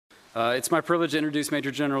It's my privilege to introduce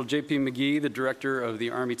Major General J.P. McGee, the Director of the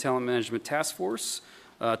Army Talent Management Task Force,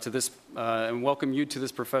 and welcome you to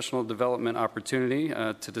this professional development opportunity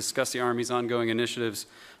to discuss the Army's ongoing initiatives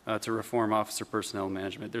to reform officer personnel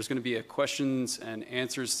management. There's going to be a questions and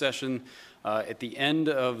answers session at the end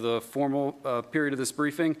of the formal period of this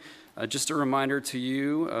briefing. Just a reminder to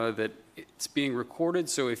you that it's being recorded,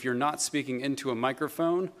 so if you're not speaking into a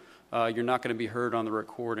microphone, you're not going to be heard on the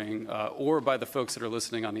recording or by the folks that are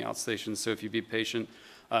listening on the outstation. So if you be patient,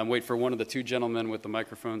 wait for one of the two gentlemen with the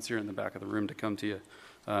microphones here in the back of the room to come to you.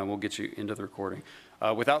 We'll get you into the recording.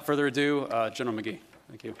 Without further ado, General McGee.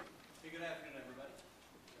 Thank you. Hey, good afternoon, everybody.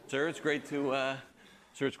 Sir, it's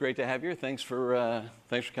great to have you. Thanks for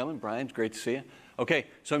coming, Brian. It's great to see you. Okay,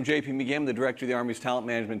 so I'm J.P. McGee. I'm the Director of the Army's Talent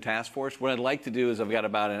Management Task Force. What I'd like to do is I've got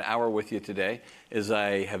about an hour with you today, is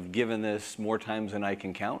I have given this more times than I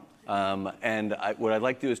can count. What I'd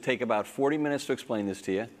like to do is take about 40 minutes to explain this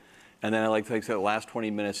to you, and then I'd like to take the last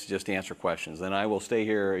 20 minutes just to answer questions. Then I will stay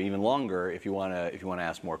here even longer if you want to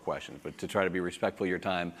ask more questions, but to try to be respectful of your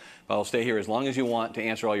time. But I'll stay here as long as you want to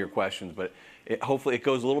answer all your questions. But hopefully it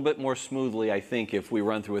goes a little bit more smoothly, I think, if we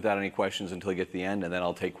run through without any questions until we get to the end, and then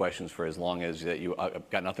I'll take questions for as long as that you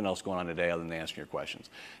got nothing else going on today other than answering your questions.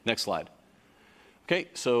 Next slide. Okay,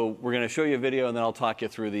 so we're going to show you a video, and then I'll talk you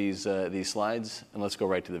through these slides, and let's go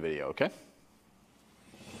right to the video, okay?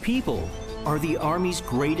 People are the Army's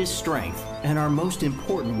greatest strength and our most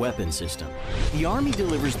important weapon system. The Army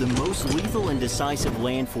delivers the most lethal and decisive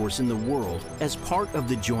land force in the world as part of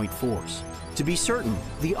the Joint Force. To be certain,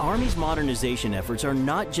 the Army's modernization efforts are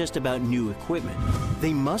not just about new equipment.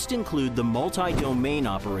 They must include the multi-domain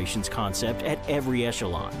operations concept at every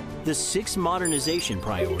echelon, the 6 modernization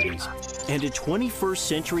priorities, and a 21st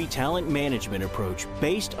century talent management approach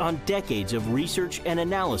based on decades of research and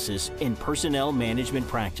analysis in personnel management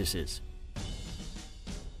practices.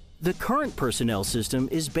 The current personnel system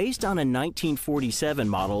is based on a 1947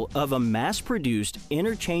 model of a mass-produced,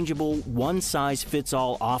 interchangeable,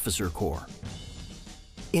 one-size-fits-all officer corps.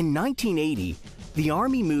 In 1980, the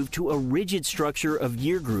Army moved to a rigid structure of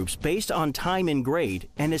year groups based on time and grade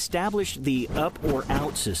and established the up or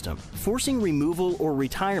out system, forcing removal or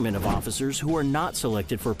retirement of officers who are not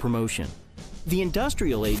selected for promotion. The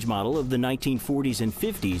industrial age model of the 1940s and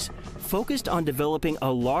 50s focused on developing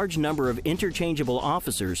a large number of interchangeable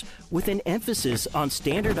officers with an emphasis on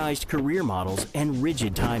standardized career models and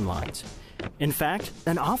rigid timelines. In fact,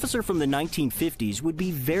 an officer from the 1950s would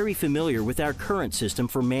be very familiar with our current system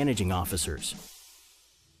for managing officers.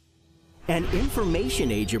 An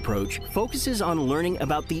information age approach focuses on learning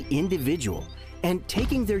about the individual and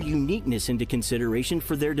taking their uniqueness into consideration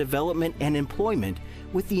for their development and employment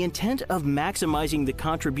with the intent of maximizing the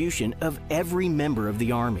contribution of every member of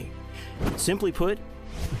the Army. Simply put,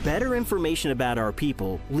 better information about our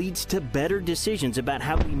people leads to better decisions about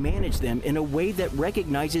how we manage them in a way that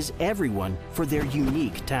recognizes everyone for their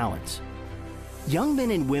unique talents. Young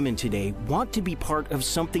men and women today want to be part of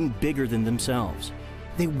something bigger than themselves.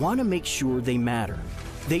 They want to make sure they matter.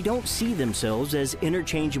 They don't see themselves as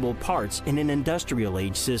interchangeable parts in an industrial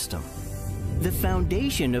age system. The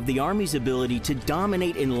foundation of the Army's ability to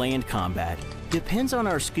dominate in land combat depends on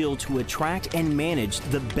our skill to attract and manage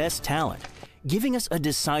the best talent, giving us a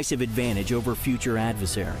decisive advantage over future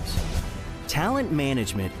adversaries. Talent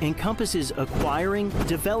management encompasses acquiring,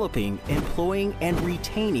 developing, employing, and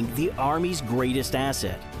retaining the Army's greatest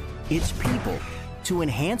asset, its people, to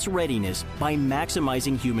enhance readiness by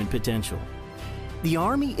maximizing human potential. The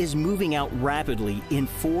Army is moving out rapidly in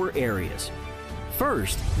 4 areas.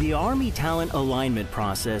 First, the Army talent alignment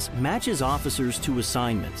process matches officers to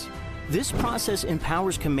assignments. This process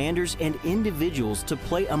empowers commanders and individuals to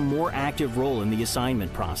play a more active role in the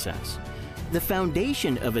assignment process. The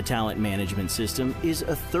foundation of a talent management system is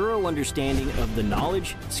a thorough understanding of the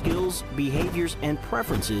knowledge, skills, behaviors, and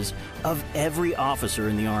preferences of every officer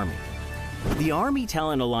in the Army. The Army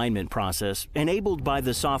talent alignment process, enabled by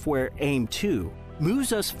the software AIM-2,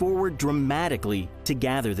 moves us forward dramatically to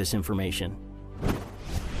gather this information.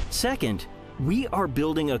 Second, we are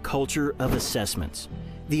building a culture of assessments.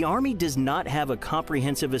 The Army does not have a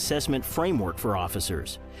comprehensive assessment framework for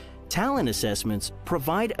officers. Talent assessments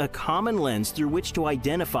provide a common lens through which to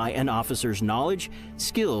identify an officer's knowledge,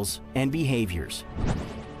 skills, and behaviors.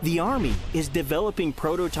 The Army is developing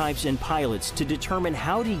prototypes and pilots to determine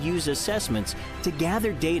how to use assessments to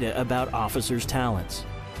gather data about officers' talents.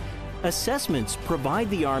 Assessments provide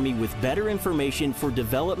the Army with better information for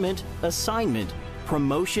development, assignment,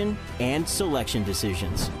 promotion, and selection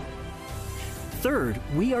decisions. Third,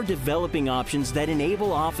 we are developing options that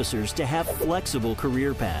enable officers to have flexible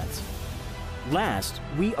career paths. Last,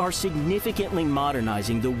 we are significantly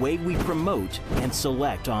modernizing the way we promote and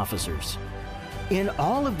select officers. In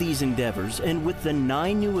all of these endeavors, and with the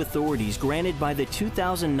 9 new authorities granted by the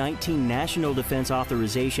 2019 National Defense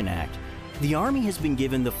Authorization Act, the Army has been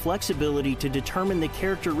given the flexibility to determine the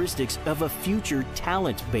characteristics of a future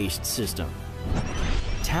talent-based system.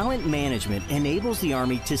 Talent management enables the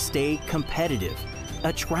Army to stay competitive,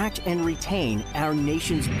 attract and retain our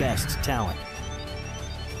nation's best talent.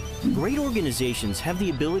 Great organizations have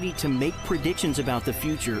the ability to make predictions about the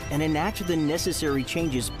future and enact the necessary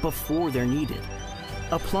changes before they're needed.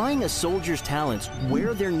 Applying a soldier's talents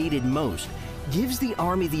where they're needed most gives the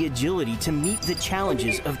Army the agility to meet the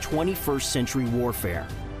challenges of 21st century warfare.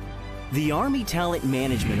 The Army talent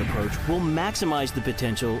management approach will maximize the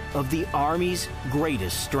potential of the Army's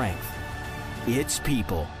greatest strength, its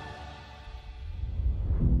people.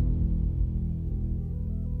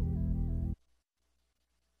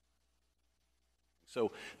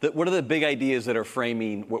 So what are the big ideas that are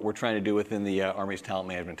framing what we're trying to do within the Army's Talent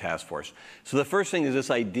Management Task Force? So the first thing is this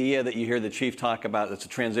idea that you hear the Chief talk about. It's a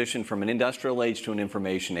transition from an industrial age to an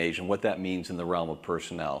information age and what that means in the realm of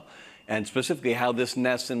personnel. And specifically how this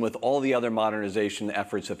nests in with all the other modernization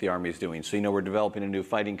efforts that the Army is doing. So, we're developing a new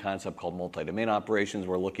fighting concept called multi-domain operations.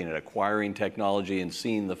 We're looking at acquiring technology and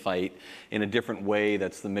seeing the fight in a different way.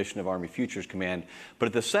 That's the mission of Army Futures Command. But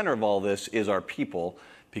at the center of all this is our people,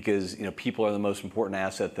 because people are the most important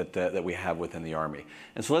asset that we have within the Army.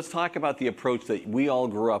 And so let's talk about the approach that we all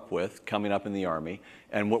grew up with coming up in the Army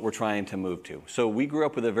and what we're trying to move to. So we grew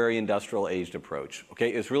up with a very industrial aged approach.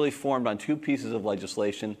 Okay, it's really formed on 2 pieces of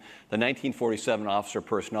legislation, the 1947 Officer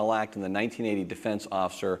Personnel Act and the 1980 Defense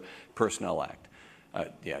Officer Personnel Act.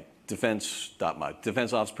 Defense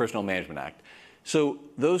Officer Personnel Management Act. So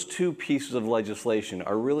those 2 pieces of legislation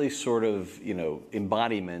are really sort of,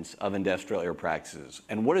 embodiments of industrial air practices.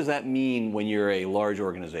 And what does that mean when you're a large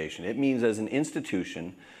organization? It means as an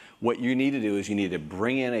institution, what you need to do is you need to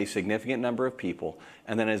bring in a significant number of people,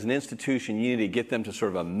 and then as an institution, you need to get them to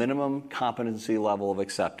sort of a minimum competency level of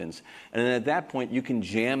acceptance. And then at that point, you can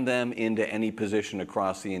jam them into any position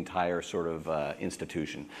across the entire sort of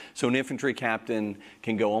institution. So an infantry captain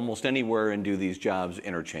can go almost anywhere and do these jobs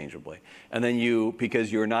interchangeably. And then you,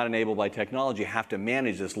 because you're not enabled by technology, have to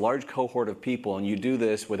manage this large cohort of people, and you do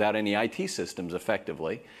this without any IT systems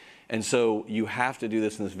effectively. And so you have to do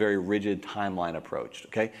this in this very rigid timeline approach.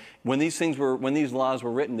 Okay, when these laws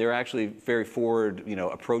were written, they're actually very forward,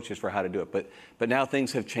 approaches for how to do it. But now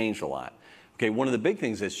things have changed a lot. Okay, one of the big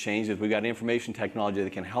things that's changed is we've got information technology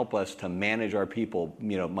that can help us to manage our people,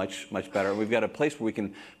 much better. And we've got a place where we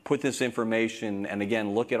can put this information and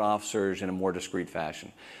again look at officers in a more discrete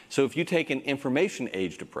fashion. So if you take an information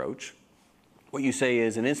aged approach, what you say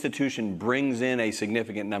is an institution brings in a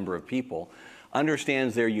significant number of people,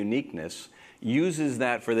 understands their uniqueness, uses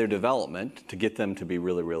that for their development to get them to be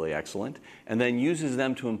really, really excellent, and then uses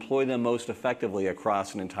them to employ them most effectively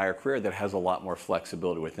across an entire career that has a lot more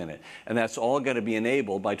flexibility within it. And that's all going to be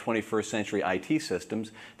enabled by 21st century IT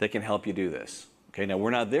systems that can help you do this. Okay, now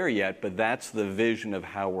we're not there yet, but that's the vision of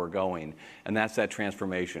how we're going, and that's that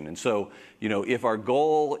transformation. And so, if our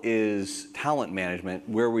goal is talent management,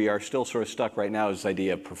 where we are still sort of stuck right now is this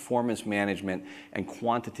idea of performance management and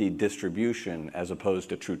quantity distribution as opposed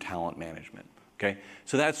to true talent management. Okay,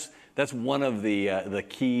 so that's one of the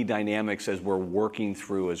key dynamics as we're working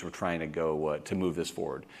through as we're trying to go to move this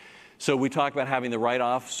forward. So we talk about having the right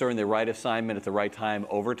officer and the right assignment at the right time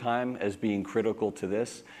over time as being critical to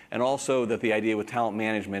this. And also that the idea with talent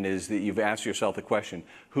management is that you've asked yourself the question,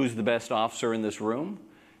 who's the best officer in this room?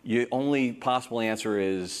 Your only possible answer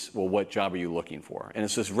is, well, what job are you looking for? And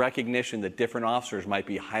it's this recognition that different officers might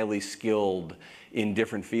be highly skilled in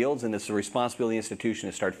different fields, and it's the responsibility of the institution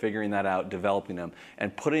to start figuring that out, developing them,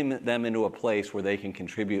 and putting them into a place where they can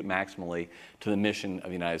contribute maximally to the mission of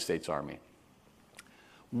the United States Army.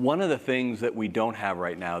 One of the things that we don't have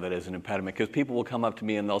right now that is an impediment, because people will come up to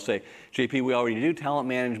me and they'll say, JP, we already do talent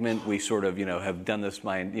management. We sort of, have done this.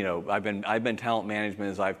 I've been talent management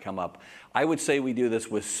as I've come up. I would say we do this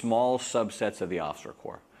with small subsets of the officer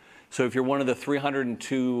corps. So if you're one of the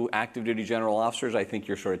 302 active duty general officers, I think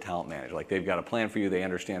you're sort of talent manager. Like they've got a plan for you. They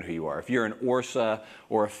understand who you are. If you're an ORSA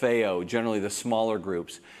or a FAO, generally the smaller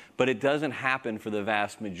groups. But it doesn't happen for the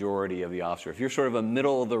vast majority of the officer. If you're sort of a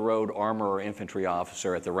middle-of-the-road armor or infantry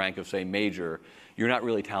officer at the rank of, say, major, you're not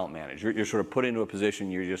really talent managed. You're sort of put into a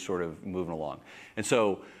position, you're just sort of moving along. And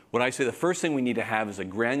so what I say the first thing we need to have is a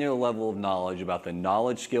granular level of knowledge about the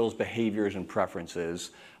knowledge, skills, behaviors, and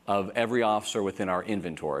preferences of every officer within our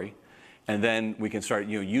inventory. And then we can start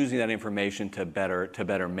using that information to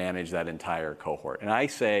better manage that entire cohort. And I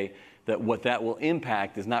say that what that will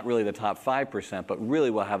impact is not really the top 5%, but really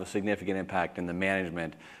will have a significant impact in the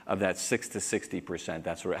management of that 6 to 60%.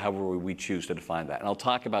 That's however we choose to define that. And I'll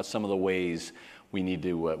talk about some of the ways we need to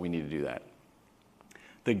do that.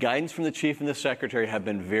 The guidance from the Chief and the Secretary have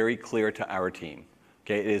been very clear to our team.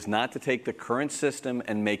 Okay, it is not to take the current system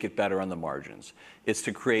and make it better on the margins. It's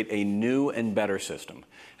to create a new and better system.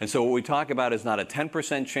 And so what we talk about is not a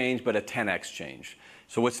 10% change, but a 10x change.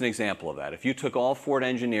 So what's an example of that? If you took all Ford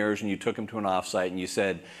engineers and you took them to an offsite and you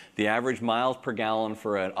said the average miles per gallon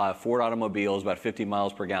for a Ford automobile is about 50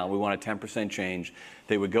 miles per gallon, we want a 10% change,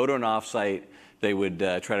 they would go to an offsite, they would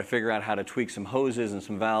try to figure out how to tweak some hoses and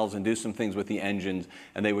some valves and do some things with the engines,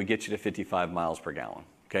 and they would get you to 55 miles per gallon.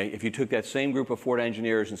 Okay? If you took that same group of Ford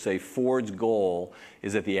engineers and say Ford's goal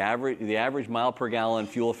is that the average mile per gallon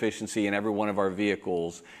fuel efficiency in every one of our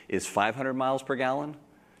vehicles is 500 miles per gallon,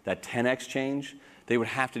 that 10x change, they would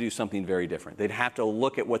have to do something very different. They'd have to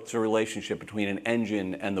look at what's the relationship between an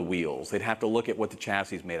engine and the wheels. They'd have to look at what the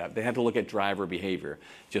chassis is made of. They'd have to look at driver behavior.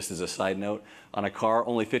 Just as a side note, on a car,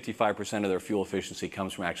 only 55% of their fuel efficiency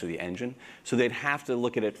comes from actually the engine. So they'd have to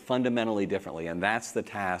look at it fundamentally differently, and that's the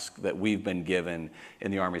task that we've been given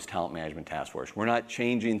in the Army's Talent Management Task Force. We're not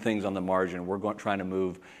changing things on the margin. We're trying to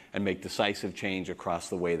move and make decisive change across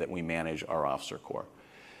the way that we manage our officer corps.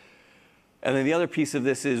 And then the other piece of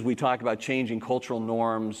this is we talk about changing cultural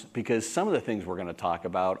norms, because some of the things we're going to talk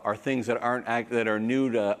about are things that are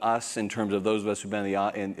new to us in terms of those of us who've been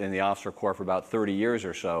in the officer corps for about 30 years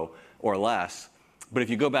or so or less. But if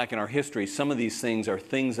you go back in our history, some of these things are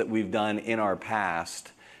things that we've done in our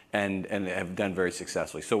past and have done very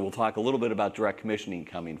successfully. So we'll talk a little bit about direct commissioning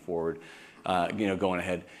coming forward. Going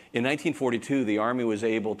ahead. In 1942, the Army was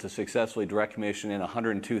able to successfully direct commission in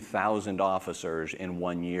 102,000 officers in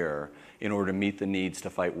 1 year in order to meet the needs to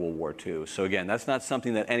fight World War II. So again, that's not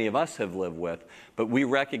something that any of us have lived with, but we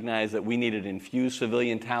recognize that we needed to infuse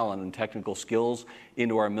civilian talent and technical skills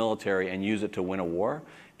into our military and use it to win a war,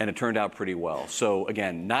 and it turned out pretty well. So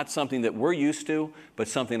again, not something that we're used to, but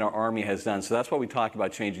something our Army has done. So that's why we talk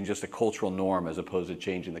about changing just a cultural norm as opposed to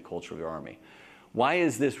changing the culture of the Army. Why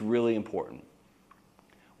is this really important?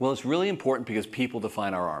 Well, it's really important because people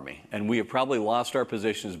define our Army, and we have probably lost our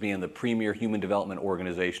position as being the premier human development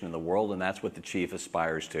organization in the world, and that's what the Chief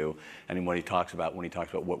aspires to, and when he talks about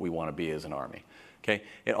what we want to be as an Army. Okay?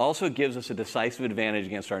 It also gives us a decisive advantage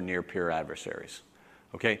against our near-peer adversaries.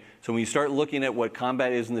 Okay? So when you start looking at what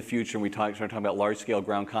combat is in the future, and we start talking about large-scale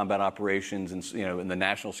ground combat operations and, and the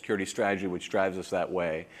national security strategy which drives us that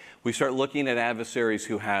way, we start looking at adversaries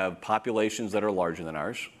who have populations that are larger than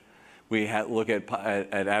ours. We look at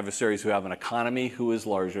adversaries who have an economy who is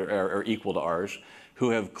larger or equal to ours, who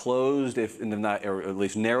have closed, or at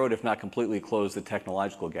least narrowed, if not completely closed, the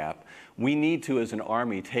technological gap. We need to, as an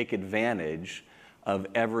Army, take advantage of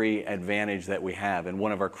every advantage that we have. And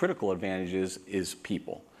one of our critical advantages is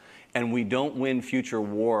people. And we don't win future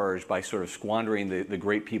wars by sort of squandering the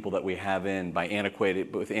great people that we have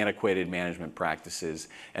with antiquated management practices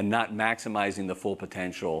and not maximizing the full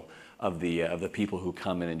potential of the people who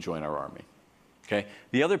come in and join our Army. Okay?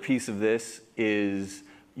 The other piece of this is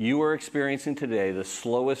you are experiencing today the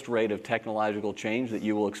slowest rate of technological change that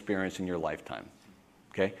you will experience in your lifetime.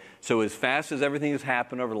 Okay? So as fast as everything has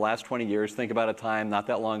happened over the last 20 years, think about a time not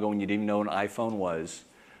that long ago when you didn't even know what an iPhone was.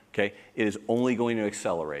 Okay? It is only going to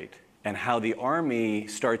accelerate. And how the Army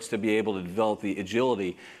starts to be able to develop the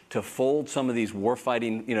agility to fold some of these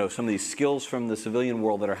warfighting, some of these skills from the civilian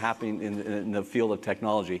world that are happening in the field of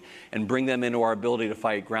technology and bring them into our ability to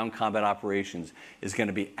fight ground combat operations is going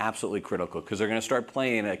to be absolutely critical, because they're going to start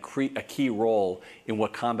playing a key role in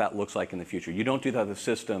what combat looks like in the future. You don't do that with a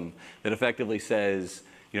system that effectively says,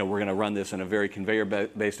 we're going to run this in a very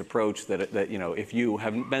conveyor-based approach that if you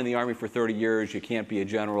haven't been in the Army for 30 years, you can't be a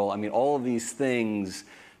general. I mean, all of these things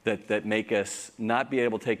that make us not be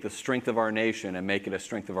able to take the strength of our nation and make it a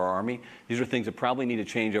strength of our Army. These are things that probably need to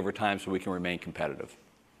change over time so we can remain competitive.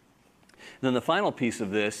 And then the final piece of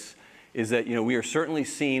this is that we are certainly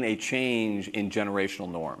seeing a change in generational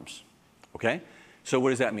norms. Okay? So what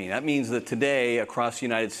does that mean? That means that today across the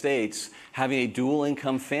United States, having a dual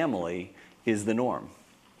income family is the norm.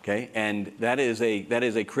 Okay? And that is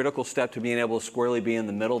a critical step to being able to squarely be in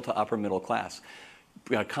the middle to upper middle class.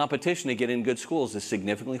 Competition to get in good schools is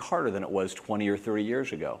significantly harder than it was 20 or 30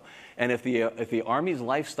 years ago. And if the Army's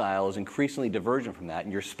lifestyle is increasingly divergent from that,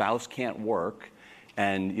 and your spouse can't work,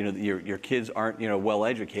 and your kids aren't well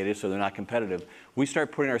educated, so they're not competitive, we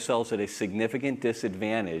start putting ourselves at a significant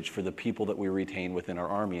disadvantage for the people that we retain within our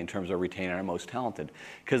Army in terms of retaining our most talented.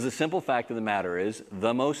 Because the simple fact of the matter is,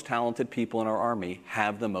 the most talented people in our Army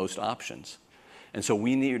have the most options. And so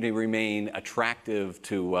we need to remain attractive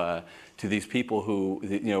to these people who,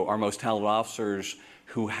 our most talented officers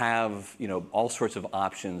who have, all sorts of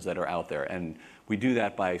options that are out there. And we do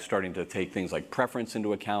that by starting to take things like preference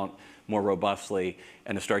into account more robustly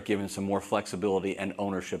and to start giving some more flexibility and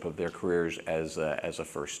ownership of their careers as a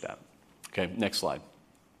first step. Okay, next slide.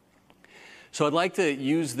 So I'd like to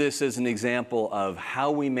use this as an example of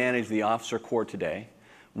how we manage the officer corps today,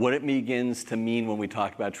 what it begins to mean when we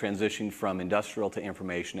talk about transitioning from industrial to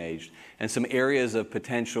information age, and some areas of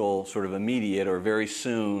potential sort of immediate or very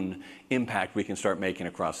soon impact we can start making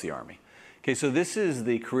across the Army. Okay, so this is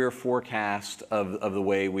the career forecast of the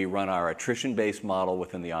way we run our attrition-based model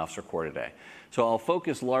within the officer corps today. So I'll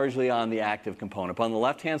focus largely on the active component. On the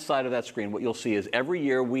left-hand side of that screen, what you'll see is every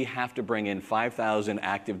year we have to bring in 5,000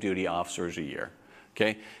 active duty officers a year.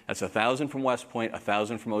 Okay, that's 1,000 from West Point,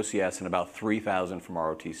 1,000 from OCS, and about 3,000 from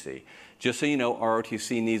ROTC. Just so you know,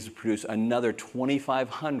 ROTC needs to produce another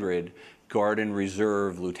 2,500 Guard and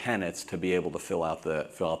Reserve lieutenants to be able to fill out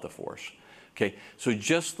the force. Okay, so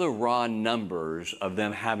just the raw numbers of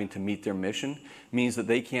them having to meet their mission means that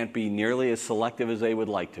they can't be nearly as selective as they would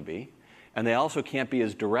like to be. And they also can't be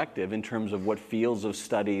as directive in terms of what fields of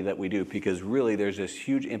study that we do, because really there's this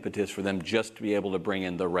huge impetus for them just to be able to bring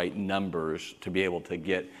in the right numbers to be able to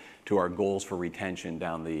get to our goals for retention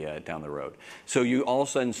down the road. So you all of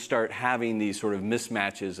a sudden start having these sort of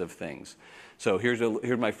mismatches of things. So here's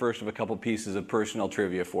my first of a couple pieces of personnel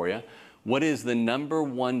trivia for you. What is the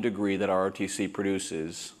 #1 degree that ROTC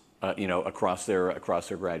produces, across their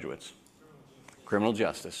graduates? Criminal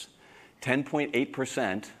justice.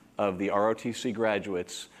 10.8% of the ROTC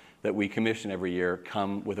graduates that we commission every year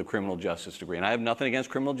come with a criminal justice degree. And I have nothing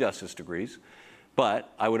against criminal justice degrees,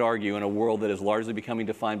 but I would argue in a world that is largely becoming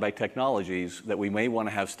defined by technologies that we may want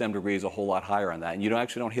to have STEM degrees a whole lot higher on that. And you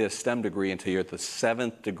actually don't hit a STEM degree until you're at the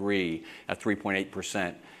 7th degree at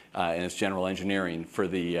 3.8%. And it's general engineering for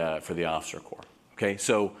the officer corps. Okay,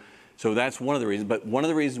 so that's one of the reasons. But one of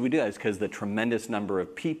the reasons we do that is because the tremendous number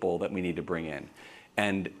of people that we need to bring in,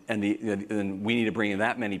 and we need to bring in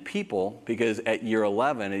that many people because at year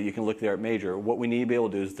 11, and you can look there at major, what we need to be able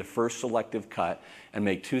to do is the first selective cut and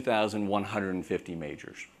make 2,150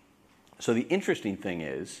 majors. So the interesting thing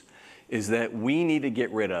is that we need to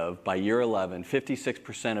get rid of by year 11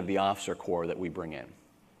 56% of the officer corps that we bring in.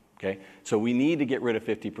 Okay? So we need to get rid of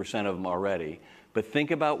 50% of them already, but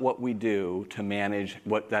think about what we do to manage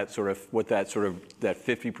that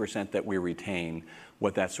 50% that we retain,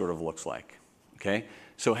 what that sort of looks like. Okay?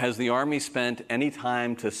 So has the Army spent any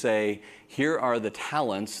time to say, here are the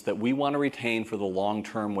talents that we want to retain for the long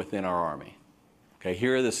term within our Army? Okay,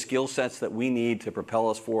 here are the skill sets that we need to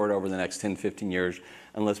propel us forward over the next 10, 15 years,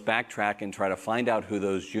 and let's backtrack and try to find out who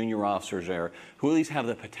those junior officers are, who at least have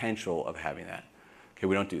the potential of having that. Okay,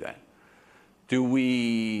 we don't do that. Do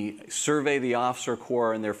we survey the officer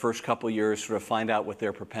corps in their first couple of years, sort of find out what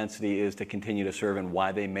their propensity is to continue to serve and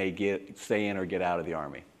why they may stay in or get out of the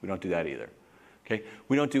Army? We don't do that either. Okay,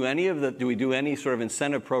 we don't do any of the. Do we do any sort of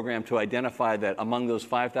incentive program to identify that among those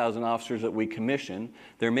 5,000 officers that we commission,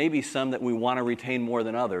 there may be some that we want to retain more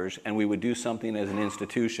than others, and we would do something as an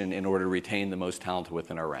institution in order to retain the most talented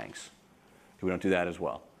within our ranks? Okay, we don't do that as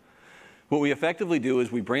well. What we effectively do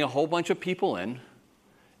is we bring a whole bunch of people in,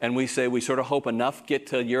 and we say we sort of hope enough get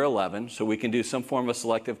to year 11 so we can do some form of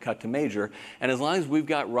selective cut to major. And as long as we've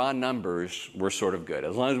got raw numbers, we're sort of good.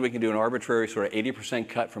 As long as we can do an arbitrary sort of 80%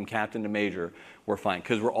 cut from captain to major, we're fine.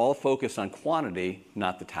 Because we're all focused on quantity,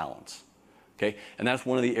 not the talents. Okay? And that's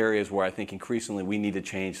one of the areas where I think increasingly we need to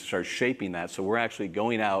change to start shaping that. So we're actually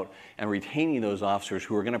going out and retaining those officers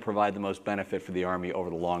who are going to provide the most benefit for the Army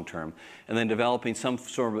over the long term. And then developing some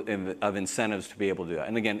sort of incentives to be able to do that.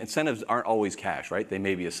 And again, incentives aren't always cash, right? They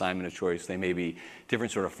may be assignment of choice. They may be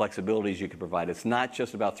different sort of flexibilities you can provide. It's not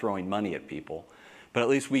just about throwing money at people. But at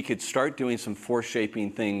least we could start doing some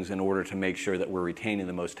force-shaping things in order to make sure that we're retaining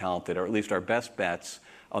the most talented, or at least our best bets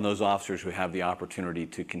on those officers who have the opportunity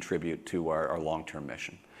to contribute to our long-term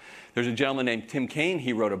mission. There's a gentleman named Tim Kaine.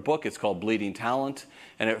 He wrote a book. It's called Bleeding Talent,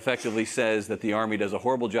 and it effectively says that the Army does a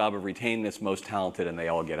horrible job of retaining its most talented and they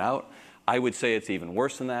all get out. I would say it's even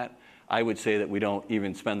worse than that. I would say that we don't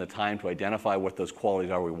even spend the time to identify what those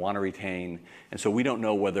qualities are we want to retain, and so we don't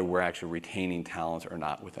know whether we're actually retaining talent or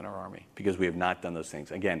not within our Army because we have not done those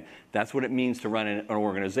things. Again, that's what it means to run an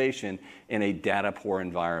organization in a data-poor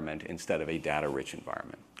environment instead of a data-rich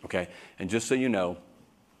environment. Okay? And just so you know,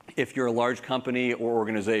 if you're a large company or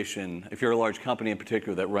organization, if you're a large company in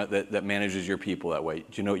particular that manages your people that way, do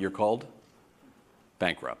you know what you're called?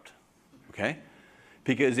 Bankrupt. Okay?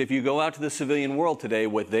 Because if you go out to the civilian world today,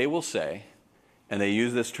 what they will say, and they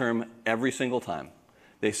use this term every single time,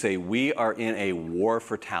 They say, we are in a war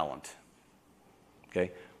for talent.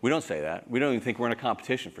 Okay? We don't say that. We don't even think we're in a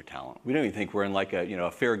competition for talent. We don't even think we're in like a, a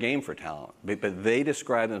fair game for talent. But they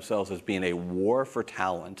describe themselves as being a war for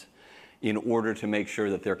talent in order to make sure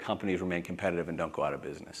that their companies remain competitive and don't go out of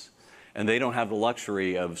business. And they don't have the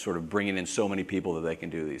luxury of sort of bringing in so many people that they can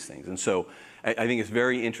do these things. And so I think it's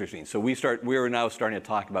very interesting. So we are now starting to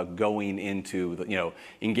talk about going into,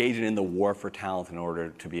 engaging in the war for talent in order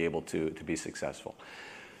to be able to be successful.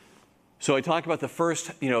 So I talked about the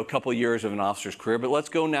first, couple of years of an officer's career, but let's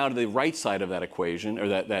go now to the right side of that equation, or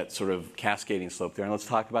that sort of cascading slope there, and let's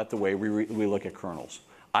talk about the way we look at colonels.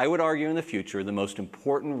 I would argue in the future the most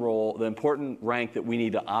important role, the important rank that we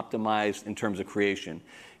need to optimize in terms of creation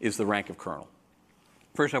is the rank of colonel.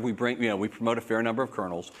 First off, we promote a fair number of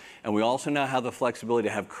colonels, and we also now have the flexibility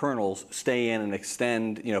to have colonels stay in and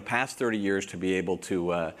extend, past 30 years to be able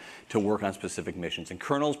to work on specific missions. And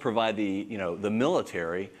colonels provide the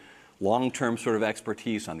military long-term sort of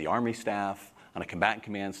expertise on the Army staff, on a combatant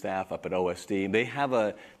command staff up at OSD. They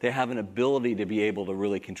have an ability to be able to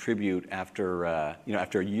really contribute after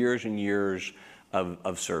years and years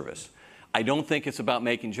of service. I don't think it's about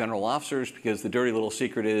making general officers, because the dirty little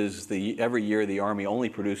secret is every year the Army only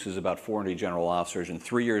produces about 400 general officers, and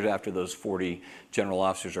 3 years after those 40 general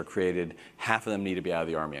officers are created, half of them need to be out of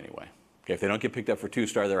the Army anyway. Okay, if they don't get picked up for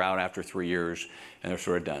 2-star, they're out after 3 years, and they're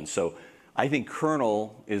sort of done. So I think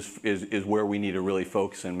colonel is where we need to really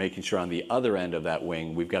focus on making sure on the other end of that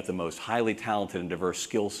wing we've got the most highly talented and diverse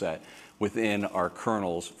skill set within our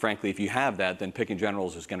colonels. Frankly, if you have that, then picking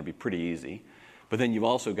generals is going to be pretty easy. But then you've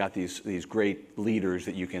also got these great leaders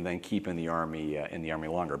that you can then keep in the Army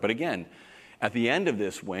longer. But again, at the end of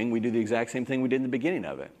this wing, we do the exact same thing we did in the beginning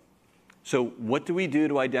of it. So what do we do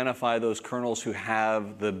to identify those colonels who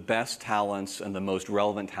have the best talents and the most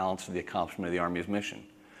relevant talents for the accomplishment of the Army's mission?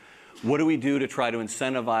 What do we do to try to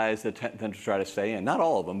incentivize them to try to stay in? Not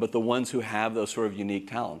all of them, but the ones who have those sort of unique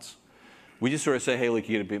talents. We just sort of say, hey, look,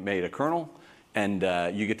 you get to be made a colonel, and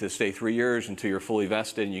you get to stay 3 years until you're fully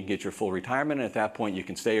vested, and you can get your full retirement, and at that point you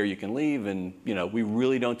can stay or you can leave. And we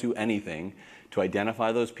really don't do anything to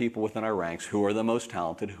identify those people within our ranks who are the most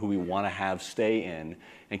talented, who we want to have stay in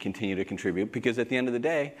and continue to contribute. Because at the end of the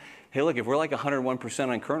day, hey, look, if we're like 101%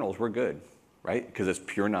 on colonels, we're good, right? Because it's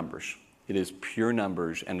pure numbers. It is pure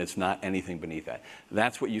numbers, and it's not anything beneath that.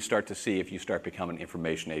 That's what you start to see if you start becoming an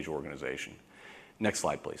information age organization. Next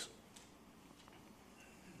slide, please.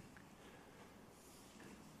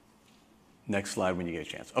 Next slide when you get a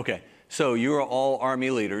chance. Okay, so you are all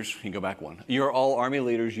Army leaders. You can go back one. You are all Army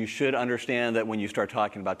leaders. You should understand that when you start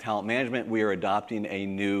talking about talent management, we are adopting a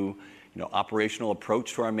new operational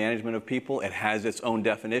approach to our management of people. It has its own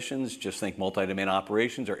definitions. Just think multi-domain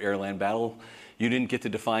operations or air-land battle. You didn't get to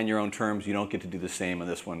define your own terms. You don't get to do the same on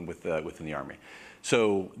this one within the Army.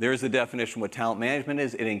 So there's the definition of what talent management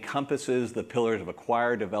is. It encompasses the pillars of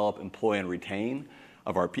acquire, develop, employ, and retain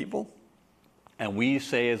of our people. And we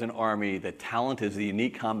say as an Army that talent is the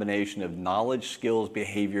unique combination of knowledge, skills,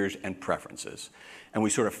 behaviors, and preferences. And we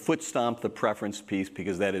sort of foot stomp the preference piece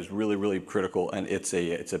because that is really, really critical, and it's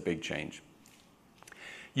a big change.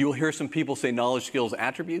 You will hear some people say knowledge, skills,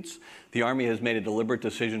 attributes. The Army has made a deliberate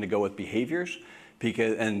decision to go with behaviors,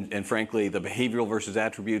 because, and frankly, the behavioral versus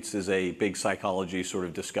attributes is a big psychology sort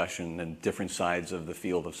of discussion, and different sides of the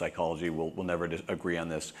field of psychology will never agree on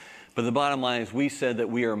this. But the bottom line is we said that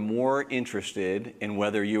we are more interested in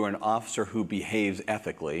whether you are an officer who behaves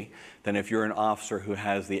ethically than if you're an officer who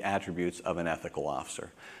has the attributes of an ethical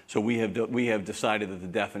officer. So we have decided that the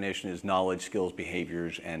definition is knowledge, skills,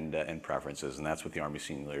 behaviors, and preferences, and that's what the Army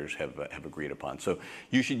senior leaders have agreed upon. So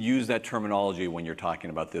you should use that terminology when you're talking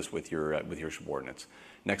about this with your subordinates.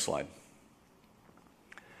 Next slide.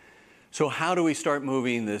 So how do we start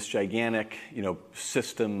moving this gigantic,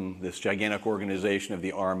 system, this gigantic organization of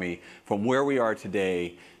the Army from where we are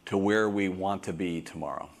today to where we want to be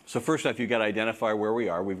tomorrow? So first off, you've got to identify where we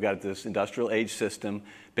are. We've got this industrial age system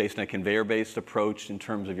based on a conveyor-based approach in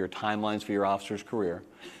terms of your timelines for your officer's career.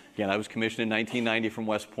 Again, I was commissioned in 1990 from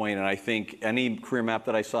West Point, and I think any career map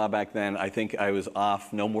that I saw back then, I think I was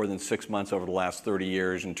off no more than 6 months over the last 30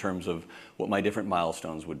 years in terms of what my different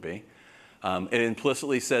milestones would be. It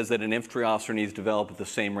implicitly says that an infantry officer needs to develop at the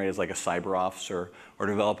same rate as like a cyber officer, or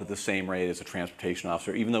develop at the same rate as a transportation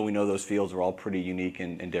officer, even though we know those fields are all pretty unique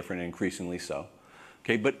and different, and increasingly so.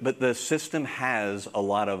 Okay, but the system has a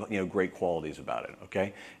lot of great qualities about it.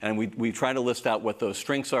 Okay, and we try to list out what those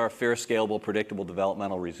strengths are: fair, scalable, predictable,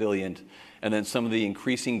 developmental, resilient, and then some of the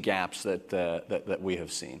increasing gaps that we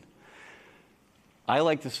have seen. I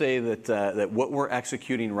like to say that what we're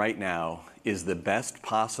executing right now is the best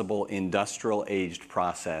possible industrial-aged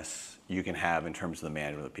process you can have in terms of the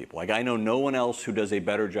management of the people. Like, I know no one else who does a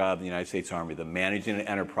better job in the United States Army than managing an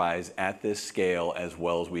enterprise at this scale as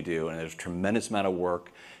well as we do, and there's a tremendous amount of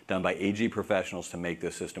work done by AG professionals to make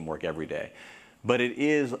this system work every day. But it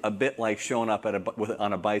is a bit like showing up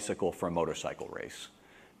on a bicycle for a motorcycle race,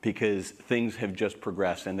 because things have just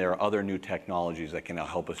progressed and there are other new technologies that can now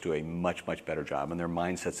help us do a much, much better job, and there are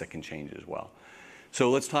mindsets that can change as well. So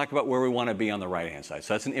let's talk about where we want to be on the right-hand side.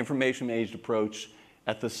 So that's an information-aged approach.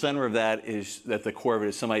 At the center of that is, at the core of it,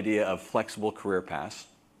 is some idea of flexible career paths,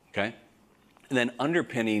 okay? And then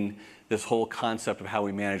underpinning this whole concept of how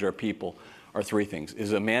we manage our people are three things.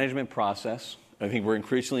 Is a management process. I think we're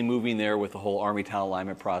increasingly moving there with the whole Army talent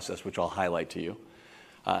alignment process, which I'll highlight to you.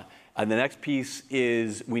 And the next piece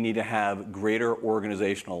is we need to have greater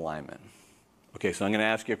organizational alignment. Okay, so I'm going to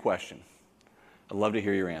ask you a question. I'd love to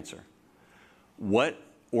hear your answer. What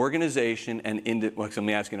organization and well, let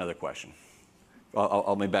me ask you another question.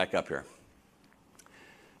 Let me back up here.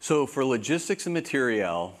 So for logistics and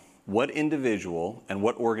materiel, what individual and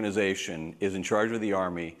what organization is in charge of the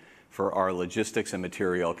Army for our logistics and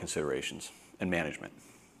materiel considerations and management?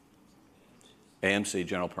 AMC,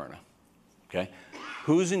 General Perna. Okay.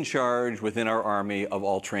 Who's in charge within our Army of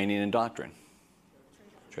all training and doctrine?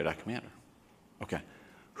 Traditionel Commander. Okay.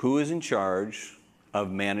 Who is in charge of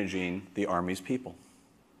managing the Army's people?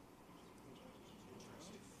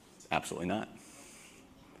 Absolutely not.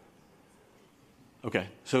 Okay,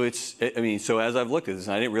 so so as I've looked at this,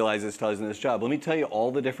 and I didn't realize this until I was in this job, let me tell you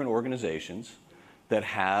all the different organizations that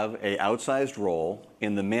have an outsized role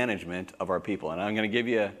in the management of our people. And I'm going to give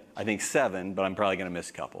you, I think, 7, but I'm probably going to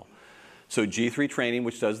miss a couple. So G3 Training,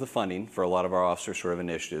 which does the funding for a lot of our officer sort of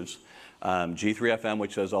initiatives. G3FM,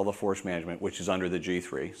 which does all the force management, which is under the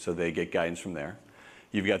G3, so they get guidance from there.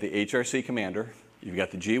 You've got the HRC Commander. You've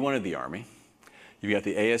got the G1 of the Army. You've got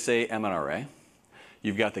the ASA MNRA.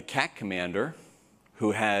 You've got the CAC Commander,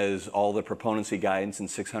 who has all the proponency guidance in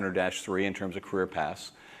 600-3 in terms of career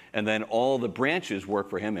paths. And then all the branches work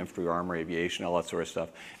for him, infantry, armor, aviation, all that sort of stuff.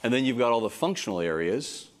 And then you've got all the functional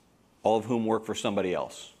areas, all of whom work for somebody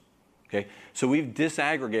else. Okay? So we've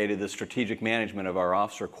disaggregated the strategic management of our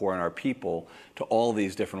officer corps and our people to all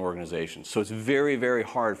these different organizations. So it's very, very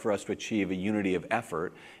hard for us to achieve a unity of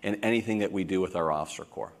effort in anything that we do with our officer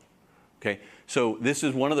corps. Okay? So this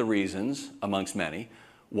is one of the reasons, amongst many,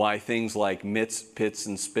 why things like MITS, PITS,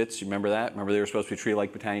 and SPITS, you remember that? Remember they were supposed to be treated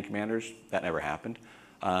like battalion commanders? That never happened.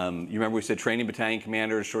 You remember we said training battalion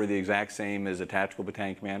commander is sort of the exact same as a tactical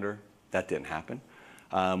battalion commander? That didn't happen.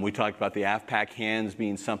 We talked about the AFPAC hands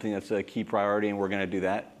being something that's a key priority, and we're going to do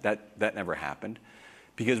that. That never happened.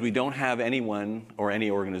 Because we don't have anyone or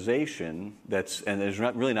any organization and there's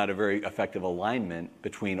really not a very effective alignment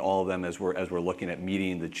between all of them as we're looking at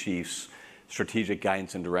meeting the chief's strategic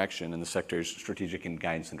guidance and direction and the Secretary's strategic and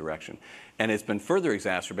guidance and direction. And it's been further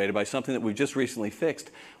exacerbated by something that we've just recently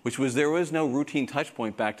fixed, which was there was no routine touch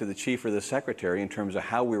point back to the Chief or the Secretary in terms of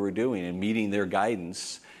how we were doing and meeting their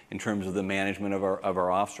guidance in terms of the management of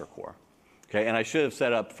our officer corps. Okay, and I should have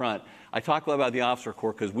said up front, I talk a lot about the officer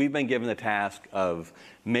corps because we've been given the task of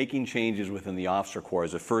making changes within the officer corps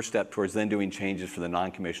as a first step towards then doing changes for the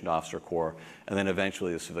non-commissioned officer corps and then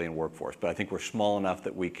eventually the civilian workforce. But I think we're small enough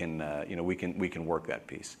that we can work that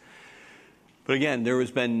piece. But again, there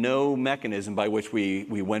has been no mechanism by which we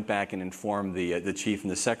went back and informed the Chief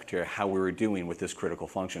and the Secretary how we were doing with this critical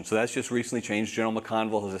function. So that's just recently changed. General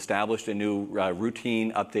McConville has established a new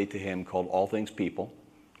routine update to him called All Things People.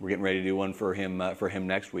 We're getting ready to do one for him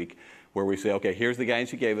next week, where we say, okay, here's the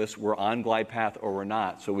guidance you gave us. We're on glide path or we're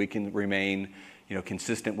not, so we can remain,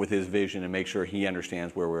 consistent with his vision and make sure he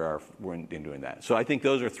understands where we are in doing that. So I think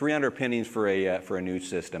those are 3 underpinnings for a new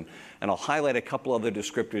system, and I'll highlight a couple other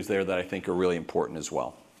descriptors there that I think are really important as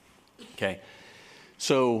well. Okay,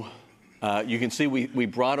 so you can see we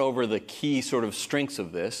brought over the key sort of strengths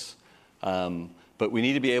of this. But we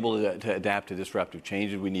need to be able to adapt to disruptive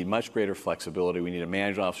changes. We need much greater flexibility. We need to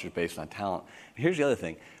manage officers based on talent. And here's the other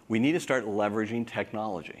thing. We need to start leveraging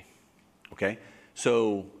technology, okay?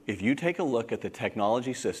 So if you take a look at the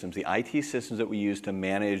technology systems, the IT systems that we use to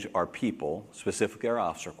manage our people, specifically our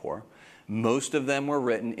officer corps, most of them were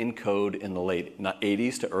written in code in the late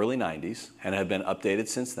 80s to early 90s and have been updated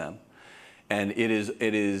since then. And it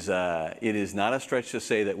is not a stretch to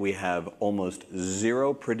say that we have almost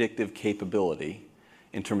zero predictive capability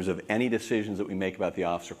in terms of any decisions that we make about the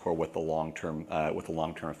officer corps, what the long-term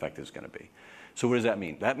effect is going to be. So what does that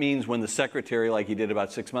mean? That means when the Secretary, like he did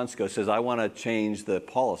about 6 months ago, says, I want to change the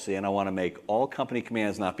policy and I want to make all company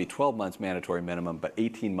commands not be 12 months mandatory minimum, but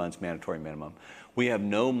 18 months mandatory minimum. We have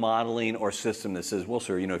no modeling or system that says, well,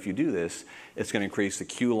 sir, you know, if you do this, it's going to increase the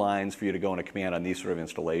queue lines for you to go into command on these sort of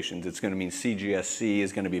installations. It's going to mean CGSC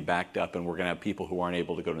is going to be backed up, and we're going to have people who aren't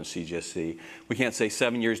able to go to CGSC. We can't say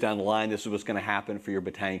 7 years down the line, this is what's going to happen for your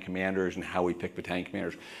battalion commanders and how we pick battalion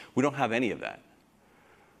commanders. We don't have any of that,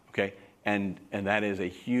 okay? And that is a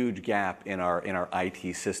huge gap in our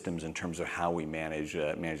IT systems in terms of how we manage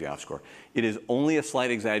the officer corps. It is only a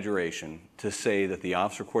slight exaggeration to say that the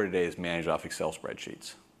officer corps today is managed off Excel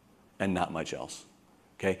spreadsheets and not much else,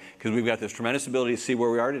 okay? Because we've got this tremendous ability to see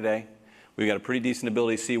where we are today. We've got a pretty decent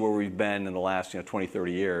ability to see where we've been in the last 20,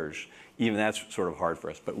 30 years. Even that's sort of hard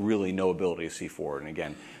for us, but really no ability to see forward. And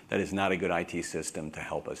again, that is not a good IT system to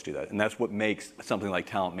help us do that. And that's what makes something like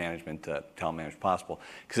talent management possible,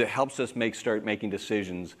 because it helps us start making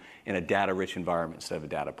decisions in a data-rich environment instead of a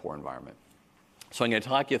data-poor environment. So I'm going to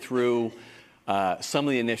talk you through some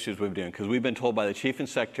of the initiatives we've been doing, because we've been told by the Chief and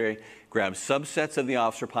Secretary, grab subsets of the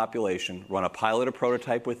officer population, run a pilot or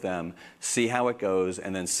prototype with them, see how it goes,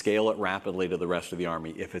 and then scale it rapidly to the rest of the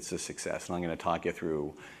Army if it's a success. And I'm going to talk you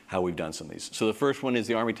through how we've done some of these. So the first one is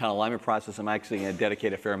the Army Talent Alignment Process. I'm actually going to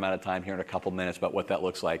dedicate a fair amount of time here in a couple minutes about what that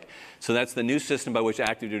looks like. So that's the new system by which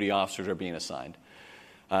active duty officers are being assigned.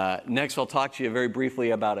 Next, I'll talk to you very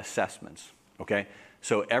briefly about assessments, okay?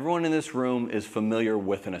 So everyone in this room is familiar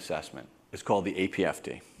with an assessment. It's called the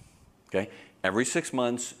APFD, okay? Every 6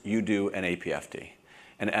 months, you do an APFD.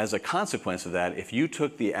 And as a consequence of that, if you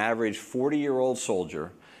took the average 40-year-old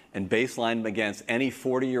soldier and baselined them against any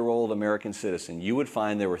 40-year-old American citizen, you would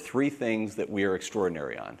find there were 3 things that we are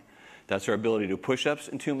extraordinary on. That's our ability to do push-ups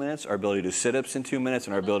in 2 minutes, our ability to do sit-ups in 2 minutes,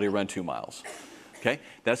 and our ability to run 2 miles, okay?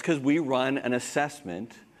 That's because we run an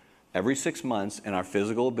assessment every 6 months in our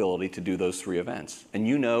physical ability to do those 3 events. And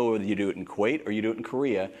you know, whether you do it in Kuwait or you do it in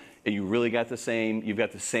Korea, you really got the same, you've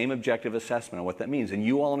got the same objective assessment on what that means. And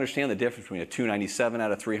you all understand the difference between a 297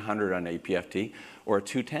 out of 300 on APFT or a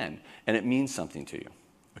 210. And it means something to you,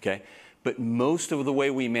 okay? But most of the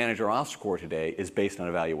way we manage our officer corps today is based on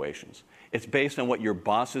evaluations. It's based on what your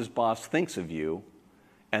boss's boss thinks of you,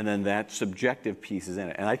 and then that subjective piece is in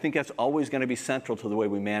it. And I think that's always going to be central to the way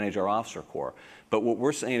we manage our officer corps. But what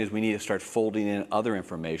we're saying is we need to start folding in other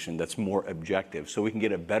information that's more objective so we can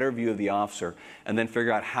get a better view of the officer and then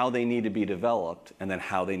figure out how they need to be developed and then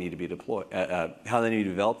how they need to be deployed, how they need to be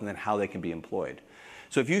developed and then how they can be employed.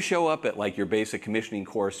 So if you show up at like your basic commissioning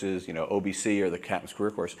courses, you know, OBC or the Captain's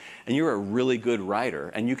Career Course, and you're a really good writer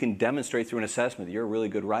and you can demonstrate through an assessment that you're a really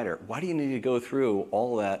good writer, why do you need to go through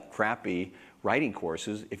all that crappy writing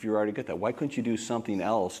courses if you're already good at that? Why couldn't you do something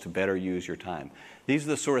else to better use your time? These are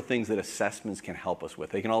the sort of things that assessments can help us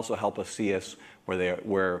with. They can also help us see us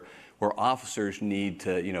where officers need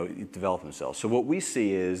to, you know, develop themselves. So what we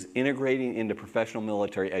see is integrating into professional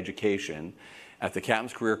military education at the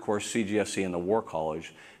Captain's Career Course, CGSC, and the War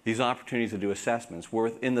College, these opportunities to do assessments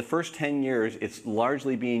where in the first 10 years, it's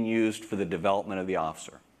largely being used for the development of the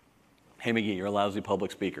officer. Hey, McGee, you're a lousy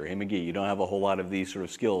public speaker. Hey, McGee, you don't have a whole lot of these sort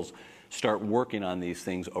of skills. Start working on these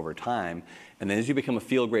things over time. And then as you become a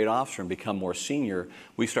field grade officer and become more senior,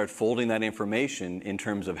 we start folding that information in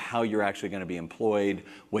terms of how you're actually going to be employed,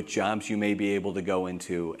 what jobs you may be able to go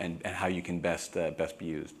into, and how you can best be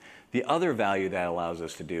used. The other value that allows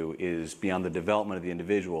us to do is, beyond the development of the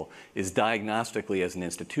individual, is diagnostically as an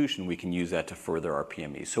institution, we can use that to further our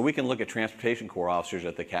PMEs. So we can look at Transportation Corps officers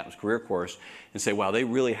at the Captain's Career Course and say, wow, they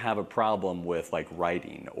really have a problem with like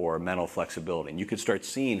writing or mental flexibility. And you could start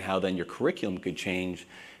seeing how then your curriculum could change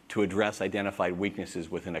to address identified weaknesses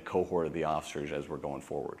within a cohort of the officers as we're going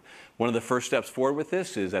forward. One of the first steps forward with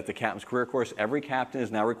this is at the Captain's Career Course, every captain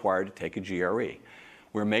is now required to take a GRE.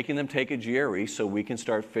 We're making them take a GRE so we can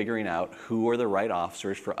start figuring out who are the right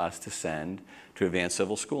officers for us to send to advanced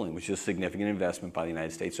civil schooling, which is a significant investment by the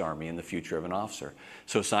United States Army in the future of an officer.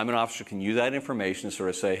 So assignment officer can use that information to sort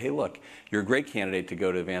of say, hey, look, you're a great candidate to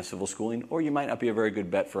go to advanced civil schooling, or you might not be a very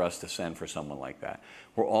good bet for us to send for someone like that.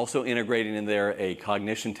 We're also integrating in there a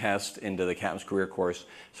cognition test into the Captain's Career Course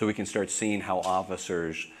so we can start seeing how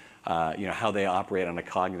officers, how they operate on a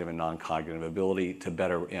cognitive and non-cognitive ability to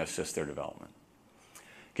better assist their development.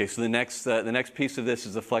 Okay, so the next piece of this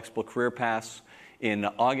is the flexible career paths. In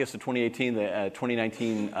August of 2018, the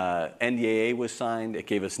 2019 NDAA was signed. It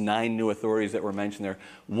gave us 9 new authorities that were mentioned there.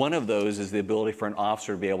 One of those is the ability for an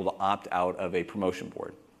officer to be able to opt out of a promotion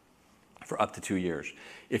board for up to 2 years.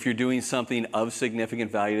 If you're doing something of significant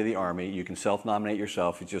value to the Army, you can self-nominate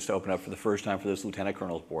yourself. You just open up for the first time for this Lieutenant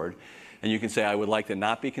Colonel's Board. And you can say, I would like to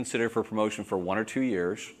not be considered for promotion for 1 or 2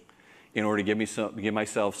 years, in order to give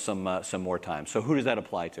myself some more time. So who does that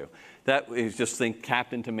apply to? That is, just think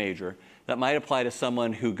captain to major. That might apply to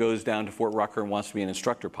someone who goes down to Fort Rucker and wants to be an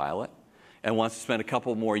instructor pilot. and wants to spend a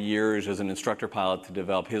couple more years as an instructor pilot to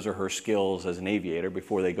develop his or her skills as an aviator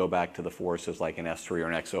before they go back to the force as like an S3 or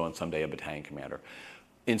an XO and someday a battalion commander.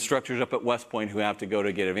 Instructors up at West Point who have to go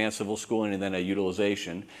to get advanced civil schooling and then a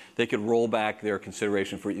utilization, they could roll back their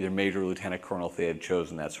consideration for either major or lieutenant colonel if they had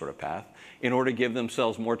chosen that sort of path, in order to give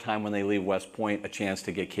themselves more time when they leave West Point, a chance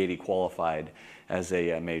to get KD qualified as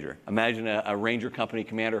a major. Imagine a Ranger Company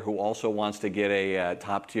commander who also wants to get a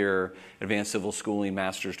top-tier advanced civil schooling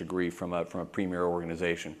master's degree from a premier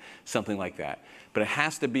organization, something like that. But it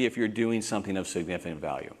has to be if you're doing something of significant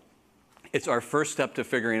value. It's our first step to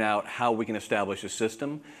figuring out how we can establish a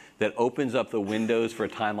system that opens up the windows for a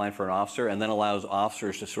timeline for an officer and then allows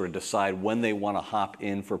officers to sort of decide when they want to hop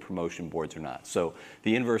in for promotion boards or not. So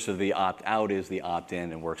the inverse of the opt-out is the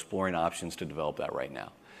opt-in, and we're exploring options to develop that right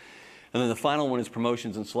now. And then the final one is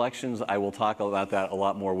promotions and selections. I will talk about that a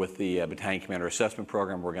lot more with the Battalion Commander Assessment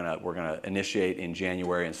Program we're gonna initiate in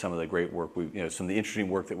January, and some of the great work some of the interesting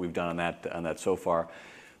work that we've done on that so far.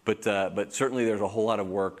 But certainly there's a whole lot of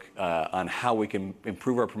work on how we can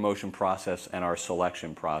improve our promotion process and our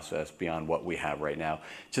selection process beyond what we have right now.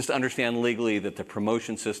 Just to understand legally that the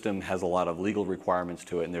promotion system has a lot of legal requirements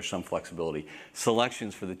to it, and there's some flexibility.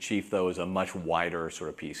 Selections for the chief, though, is a much wider sort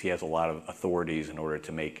of piece. He has a lot of authorities in order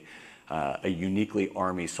to make a uniquely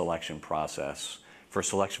Army selection process for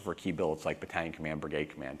selection for key billets like battalion command, brigade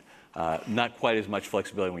command. Not quite as much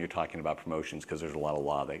flexibility when you're talking about promotions because there's a lot of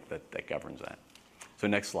law that governs that. So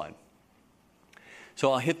next slide.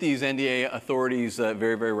 So I'll hit these NDAA authorities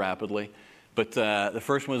very, very rapidly. But the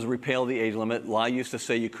first one is repeal the age limit. Law used to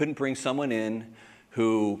say you couldn't bring someone in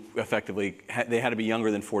who effectively, they had to be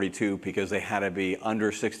younger than 42 because they had to be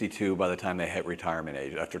under 62 by the time they hit retirement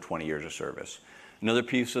age after 20 years of service. Another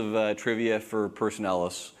piece of trivia for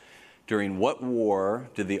Personnellists: during what war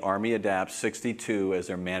did the Army adapt 62 as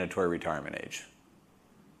their mandatory retirement age?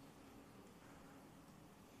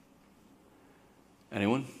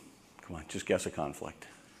 Anyone? Come on, just guess a conflict.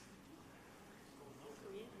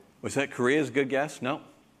 Was that Korea's a good guess? No?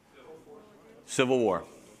 Civil War.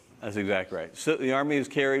 That's exactly right. So the Army has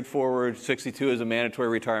carried forward 62 as a mandatory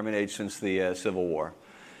retirement age since the Civil War.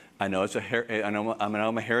 I know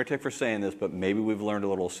I'm a heretic for saying this, but maybe we've learned a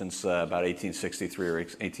little since about 1863 or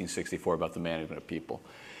 1864 about the management of people.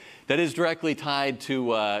 That is directly tied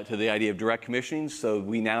to the idea of direct commissioning. So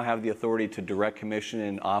we now have the authority to direct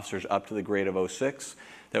commission officers up to the grade of 06.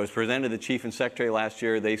 That was presented to the Chief and Secretary last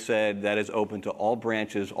year. They said that is open to all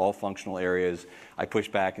branches, all functional areas. I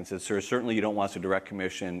pushed back and said, sir, certainly you don't want us to direct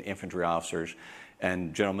commission infantry officers.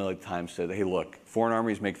 And General Milley at the time said, hey, look, foreign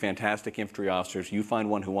armies make fantastic infantry officers. You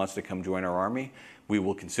find one who wants to come join our Army, we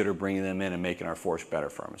will consider bringing them in and making our force better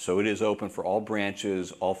for them. So it is open for all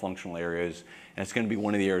branches, all functional areas, and it's going to be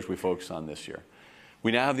one of the areas we focus on this year.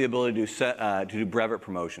 We now have the ability to do brevet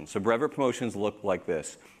promotions. So brevet promotions look like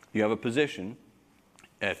this. You have a position.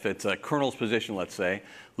 If it's a colonel's position, let's say,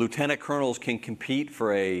 lieutenant colonels can compete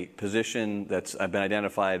for a position that's been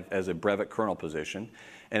identified as a brevet colonel position.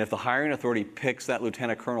 And if the hiring authority picks that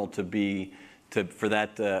lieutenant colonel for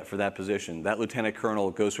that position, that lieutenant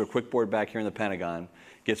colonel goes to a quick board back here in the Pentagon,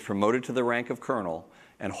 gets promoted to the rank of colonel,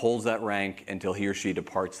 and holds that rank until he or she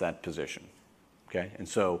departs that position. Okay? And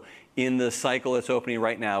so in the cycle that's opening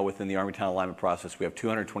right now within the Army Talent Alignment process, we have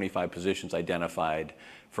 225 positions identified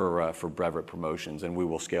for brevet promotions, and we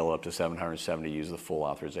will scale up to 770 to use the full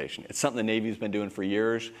authorization. It's something the Navy's been doing for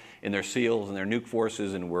years in their SEALs and their nuke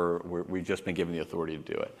forces, and we've just been given the authority to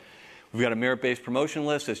do it. We've got a merit-based promotion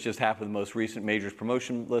list. It's just half of the most recent majors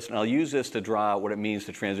promotion list, and I'll use this to draw out what it means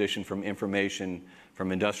to transition from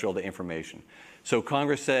industrial to information. So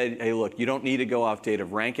Congress said, hey, look, you don't need to go off date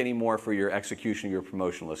of rank anymore for your execution of your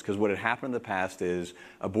promotion list, because what had happened in the past is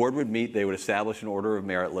a board would meet, they would establish an order of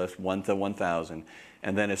merit list, 1 to 1,000,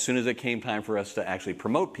 and then as soon as it came time for us to actually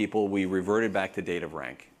promote people, we reverted back to date of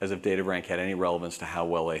rank, as if date of rank had any relevance to how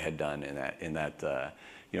well they had done in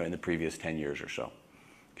the previous 10 years or so.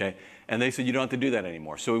 Okay? And they said, you don't have to do that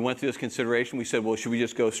anymore. So we went through this consideration. We said, well, should we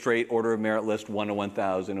just go straight order of merit list 1 to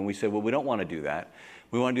 1,000? And we said, well, we don't want to do that.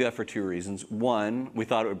 We want to do that for two reasons. One, we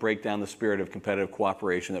thought it would break down the spirit of competitive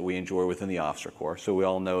cooperation that we enjoy within the officer corps. So we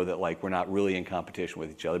all know that we're not really in competition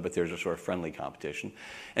with each other, but there's a sort of friendly competition.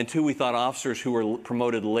 And two, we thought officers who were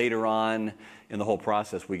promoted later on in the whole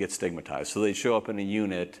process would get stigmatized. So they'd show up in a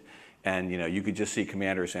unit, and you could just see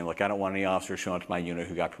commanders saying, look, I don't want any officers showing up to my unit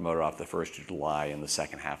who got promoted off the 1st of July in the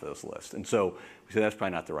second half of this list. And so we said that's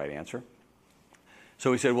probably not the right answer. So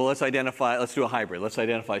we said, well, let's do a hybrid. Let's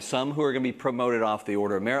identify some who are going to be promoted off the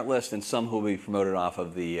order of merit list and some who will be promoted off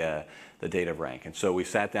of the date of rank. And so we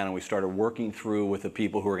sat down and we started working through with the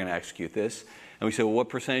people who are going to execute this. And we said, well, what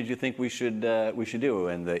percentage do you think we should do?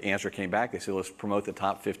 And the answer came back. They said, let's promote the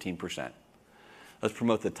top 15%. Let's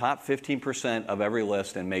promote the top 15% of every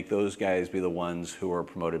list and make those guys be the ones who are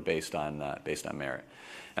promoted based on merit.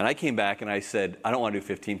 And I came back and I said, I don't want to do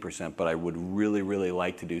 15%, but I would really, really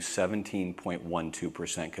like to do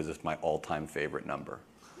 17.12% because it's my all-time favorite number.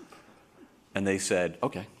 And they said,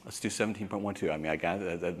 okay, let's do 17.12. I mean, I got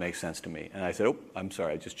it. That makes sense to me. And I said, oh, I'm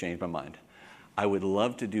sorry, I just changed my mind. I would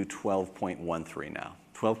love to do 12.13 now.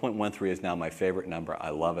 12.13 is now my favorite number.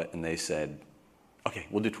 I love it. And they said, okay,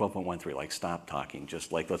 we'll do 12.13. Like, stop talking.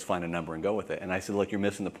 Just like, let's find a number and go with it. And I said, look, you're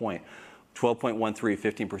missing the point. 12.13,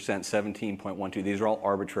 15%, 17.12, these are all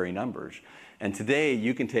arbitrary numbers. And today,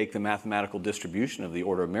 you can take the mathematical distribution of the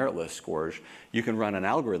order of merit list scores, you can run an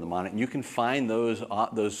algorithm on it, and you can find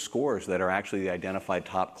those scores that are actually the identified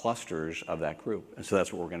top clusters of that group. And so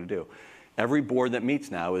that's what we're going to do. Every board that meets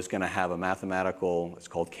now is going to have a mathematical, it's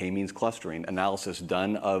called k-means clustering, analysis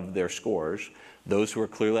done of their scores. Those who are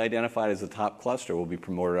clearly identified as the top cluster will be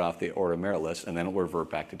promoted off the order of merit list, and then it will revert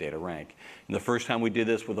back to data rank. And the first time we did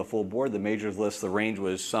this with a full board, the majors list, the range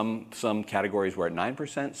was some categories were at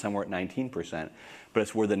 9%, some were at 19%, but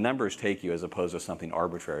it's where the numbers take you as opposed to something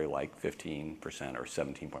arbitrary like 15% or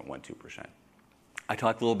 17.12%. I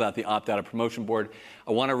talked a little about the opt-out of promotion board.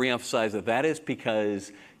 I want to reemphasize that that is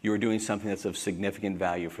because you are doing something that's of significant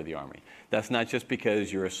value for the Army. That's not just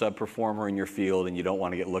because you're a sub-performer in your field and you don't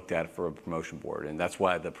want to get looked at for a promotion board. And that's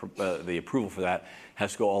why the approval for that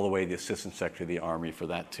has to go all the way to the Assistant Secretary of the Army for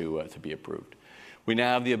that to be approved. We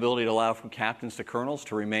now have the ability to allow from captains to colonels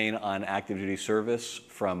to remain on active duty service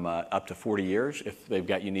from up to 40 years if they've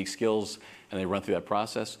got unique skills and they run through that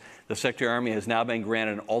process. The Secretary of the Army has now been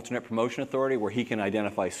granted an alternate promotion authority where he can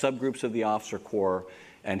identify subgroups of the officer corps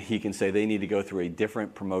and he can say they need to go through a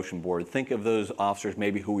different promotion board. Think of those officers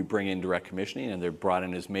maybe who we bring in direct commissioning and they're brought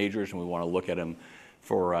in as majors and we want to look at them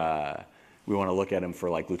for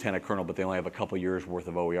like lieutenant colonel, but they only have a couple years worth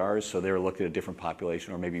of OERs, so they're looked at a different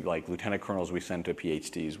population, or maybe like lieutenant colonels we send to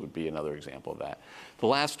PhDs would be another example of that. The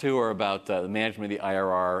last two are about the management of the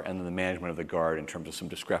IRR and then the management of the Guard in terms of some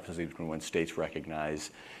discrepancy between when states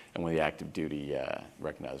recognize and when the active duty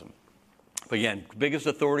recognize them. But again, biggest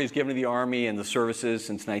authorities given to the Army and the services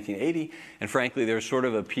since 1980, and frankly, there's sort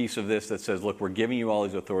of a piece of this that says, look, we're giving you all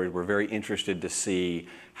these authorities. We're very interested to see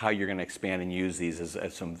how you're going to expand and use these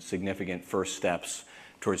as some significant first steps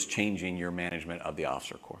towards changing your management of the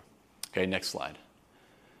officer corps. Okay, next slide.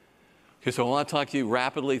 Okay, so I want to talk to you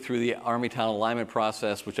rapidly through the Army talent alignment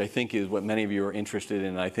process, which I think is what many of you are interested in,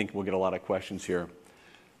 and I think we'll get a lot of questions here.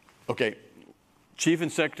 Okay. Chief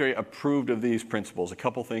and Secretary approved of these principles. A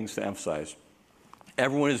couple things to emphasize.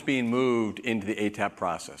 Everyone is being moved into the ATAP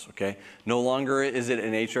process, okay? No longer is it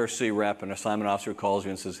an HRC rep, an assignment officer who calls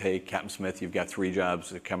you and says, hey, Captain Smith, you've got 3 jobs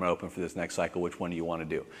that are coming open for this next cycle. Which one do you want to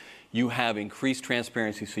do? You have increased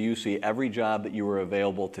transparency, so you see every job that you were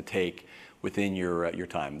available to take within your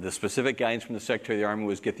time. The specific guidance from the Secretary of the Army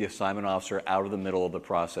was get the assignment officer out of the middle of the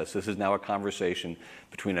process. This is now a conversation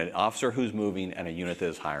between an officer who's moving and a unit that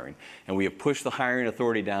is hiring. And we have pushed the hiring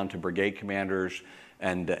authority down to brigade commanders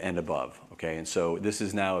and above, okay? And so this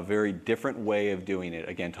is now a very different way of doing it.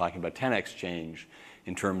 Again, talking about 10x change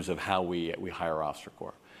in terms of how we hire officer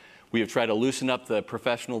corps. We have tried to loosen up the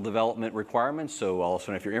professional development requirements. So all of a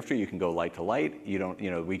sudden, if you're infantry, you can go light to light. You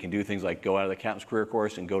don't, we can do things like go out of the captain's career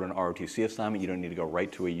course and go to an ROTC assignment. You don't need to go right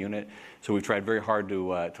to a unit. So we've tried very hard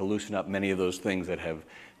to loosen up many of those things that have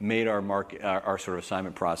made our sort of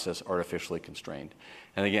assignment process artificially constrained.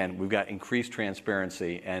 And again, we've got increased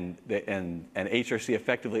transparency, and HRC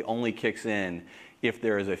effectively only kicks in if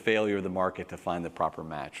there is a failure of the market to find the proper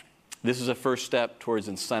match. This is a first step towards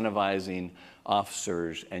incentivizing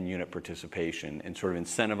officers and unit participation and sort of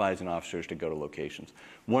incentivizing officers to go to locations.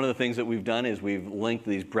 One of the things that we've done is we've linked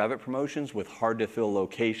these brevet promotions with hard-to-fill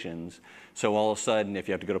locations. So all of a sudden, if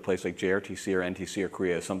you have to go to a place like JRTC or NTC or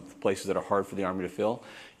Korea, some places that are hard for the Army to fill,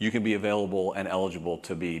 you can be available and eligible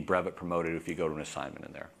to be brevet promoted if you go to an assignment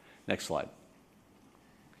in there. Next slide.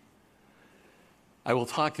 I will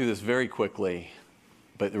talk through this very quickly.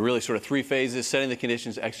 But really sort of 3 phases: setting the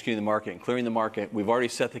conditions, executing the market, and clearing the market. We've already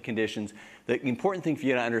set the conditions. The important thing for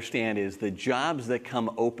you to understand is the jobs that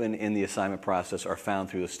come open in the assignment process are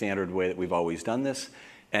found through the standard way that we've always done this,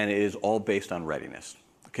 and it is all based on readiness.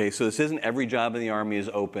 Okay, so this isn't every job in the Army is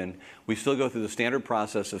open. We still go through the standard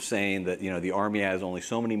process of saying that, the Army has only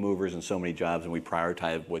so many movers and so many jobs, and we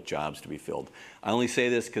prioritize what jobs to be filled. I only say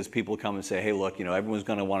this because people come and say, hey, look, everyone's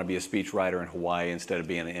going to want to be a speechwriter in Hawaii instead of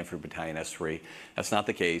being an Infantry Battalion S3. That's not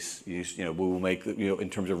the case. We will make, in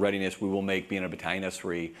terms of readiness, we will make being a Battalion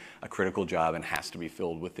S3 a critical job and has to be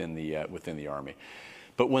filled within the Army.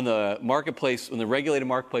 But when the regulated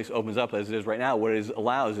marketplace opens up, as it is right now, what it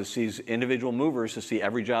allows is these individual movers to see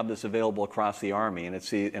every job that's available across the Army, and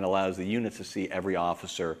it allows the units to see every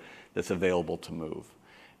officer that's available to move.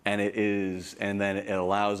 And then it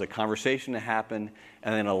allows a conversation to happen,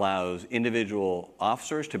 and then allows individual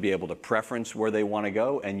officers to be able to preference where they want to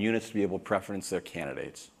go, and units to be able to preference their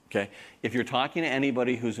candidates. Okay? If you're talking to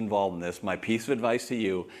anybody who's involved in this, my piece of advice to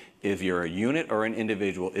you, if you're a unit or an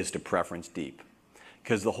individual, is to preference deep.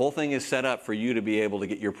 Because the whole thing is set up for you to be able to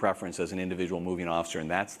get your preference as an individual moving officer, and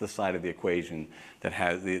that's the side of the equation that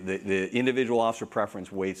has the individual officer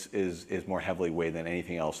preference weights is more heavily weighed than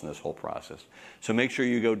anything else in this whole process. So make sure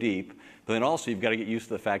you go deep, but then also you've got to get used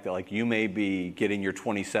to the fact that you may be getting your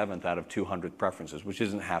 27th out of 200 preferences, which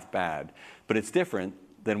isn't half bad, but it's different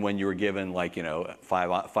than when you were given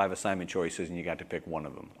five assignment choices and you got to pick one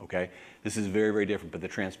of them, okay? This is very, very different, but the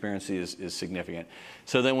transparency is significant.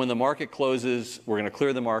 So then when the market closes, we're gonna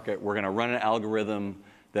clear the market, we're gonna run an algorithm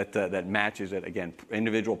that matches it. Again,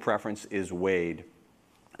 individual preference is weighed.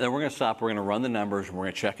 Then we're gonna stop, we're gonna run the numbers, and we're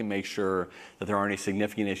gonna check and make sure that there aren't any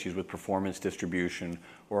significant issues with performance distribution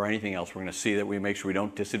or anything else. We're gonna see that we make sure we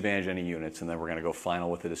don't disadvantage any units, and then we're gonna go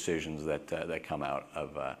final with the decisions that come out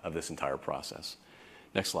of this entire process.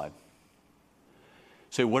 Next slide.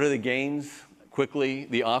 So what are the gains? Quickly,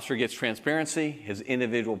 the officer gets transparency. His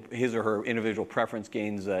or her individual preference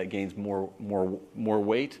gains more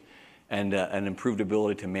weight, and an improved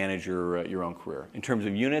ability to manage your own career. In terms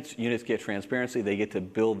of units get transparency. They get to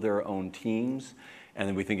build their own teams, and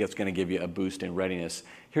then we think that's going to give you a boost in readiness.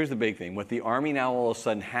 Here's the big thing. What the Army now all of a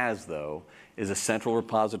sudden has, though, is a central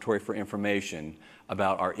repository for information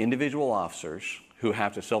about our individual officers who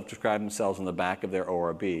have to self-describe themselves on the back of their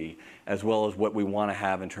ORB, as well as what we want to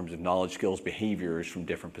have in terms of knowledge, skills, behaviors from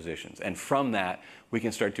different positions. And from that, we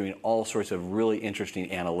can start doing all sorts of really interesting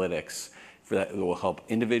analytics that will help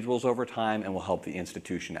individuals over time and will help the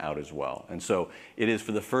institution out as well. And so it is,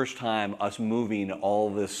 for the first time, us moving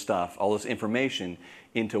all this stuff, all this information,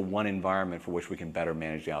 into one environment for which we can better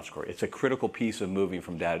manage the officer corps. It's a critical piece of moving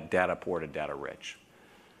from data poor to data rich.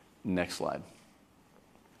 Next slide.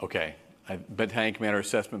 Okay. Battalion Commander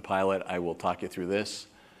Assessment Pilot, I will talk you through this.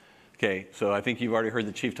 Okay, so I think you've already heard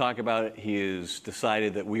the Chief talk about it. He has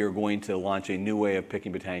decided that we are going to launch a new way of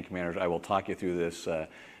picking battalion commanders. I will talk you through this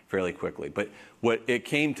fairly quickly. But what it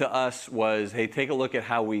came to us was, hey, take a look at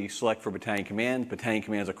how we select for battalion command. Battalion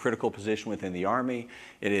command is a critical position within the Army.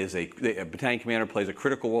 It is a battalion commander plays a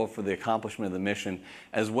critical role for the accomplishment of the mission,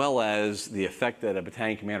 as well as the effect that a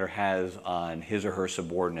battalion commander has on his or her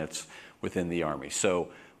subordinates within the Army. So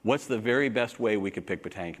what's the very best way we could pick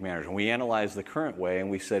battalion commanders? And we analyzed the current way, and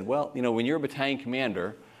we said, well, when you're a battalion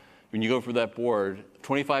commander, when you go for that board,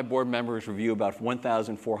 25 board members review about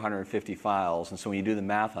 1,450 files. And so when you do the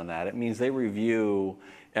math on that, it means they review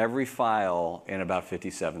every file in about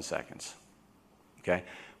 57 seconds, okay?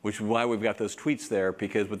 Which is why we've got those tweets there,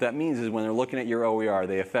 because what that means is when they're looking at your OER,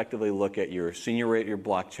 they effectively look at your senior rate, your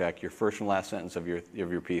block check, your first and last sentence of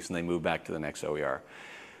your piece, and they move back to the next OER.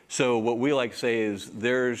 So what we like to say is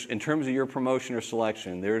in terms of your promotion or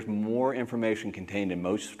selection, there's more information contained in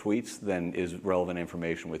most tweets than is relevant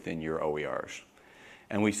information within your OERs.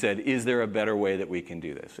 And we said, is there a better way that we can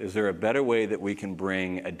do this? Is there a better way that we can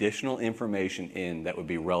bring additional information in that would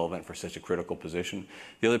be relevant for such a critical position?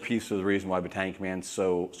 The other piece of the reason why battalion command is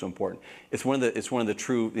so important, it's one of the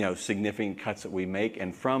true significant cuts that we make,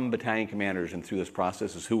 and from battalion commanders and through this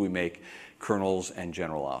process is who we make colonels and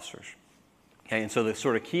general officers. Okay, and so the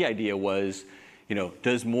sort of key idea was,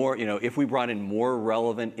 if we brought in more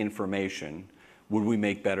relevant information, would we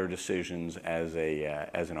make better decisions as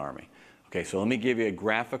an Army? Okay, so let me give you a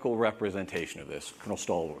graphical representation of this. Colonel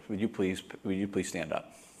Stallworth, would you please stand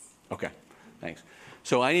up? Okay, thanks.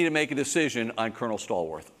 So I need to make a decision on Colonel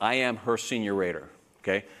Stallworth. I am her senior rater.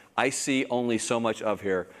 Okay, I see only so much of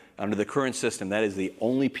her. Under the current system, that is the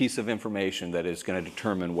only piece of information that is going to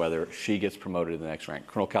determine whether she gets promoted to the next rank.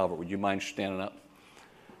 Colonel Calvert, would you mind standing up?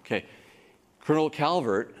 Okay. Colonel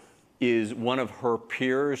Calvert is one of her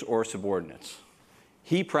peers or subordinates.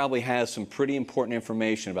 He probably has some pretty important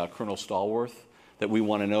information about Colonel Stallworth that we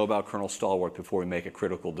want to know about Colonel Stallworth before we make a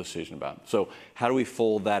critical decision about him. So how do we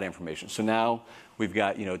fold that information? So now we've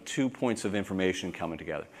got 2 points of information coming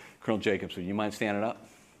together. Colonel Jacobs, would you mind standing up?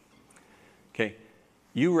 Okay.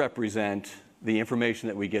 You represent the information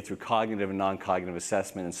that we get through cognitive and non-cognitive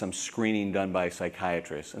assessment and some screening done by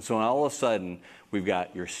psychiatrists. And so all of a sudden, we've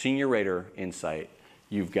got your senior rater insight,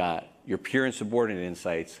 you've got your peer and subordinate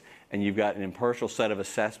insights, and you've got an impartial set of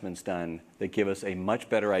assessments done that give us a much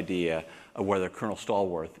better idea of whether Colonel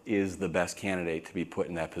Stallworth is the best candidate to be put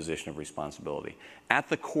in that position of responsibility. At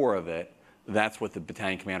the core of it, that's what the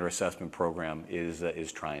Battalion Commander Assessment Program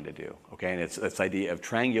is trying to do, okay? And it's this idea of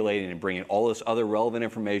triangulating and bringing all this other relevant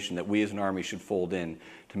information that we as an Army should fold in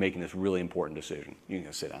to making this really important decision. You can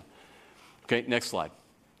go sit down. Okay, next slide.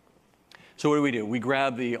 So what do? We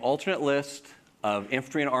grab the alternate list of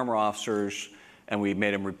infantry and armor officers, and we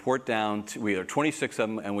made them report down to, we had 26 of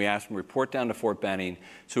them, and we asked them to report down to Fort Benning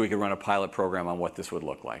so we could run a pilot program on what this would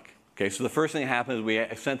look like. Okay, so the first thing that happened is we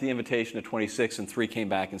sent the invitation to 26, and 3 came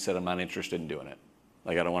back and said, I'm not interested in doing it.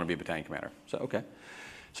 Like, I don't want to be a battalion commander. So, okay.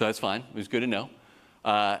 So that's fine. It was good to know.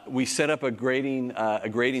 We set up a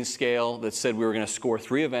grading scale that said we were going to score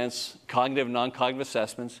 3 events, cognitive and non-cognitive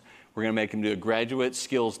assessments. We're going to make them do a graduate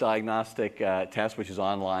skills diagnostic test, which is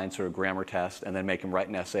online, sort of grammar test, and then make them write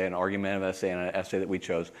an essay, an argumentative essay, and an essay that we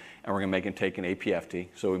chose. And we're going to make them take an APFT.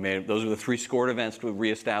 So we made those are the 3 scored events to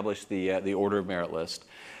reestablish the order of merit list.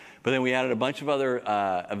 But then we added a bunch of other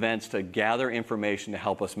events to gather information to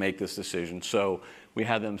help us make this decision. So we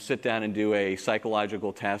had them sit down and do a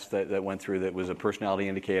psychological test that went through that was a personality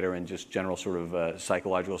indicator and just general sort of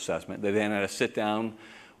psychological assessment. They then had to sit down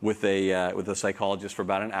with a psychologist for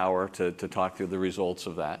about an hour to talk through the results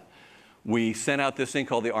of that. We sent out this thing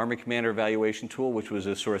called the Army Commander Evaluation Tool, which was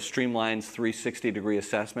a sort of streamlined 360-degree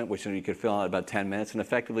assessment, which you could fill out in about 10 minutes, and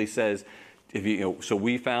effectively says, so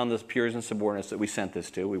we found the peers and subordinates that we sent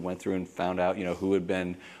this to. We went through and found out, who had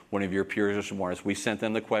been one of your peers or subordinates. We sent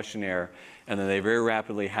them the questionnaire, and then they very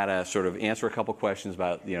rapidly had to sort of answer a couple questions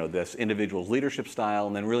about, this individual's leadership style,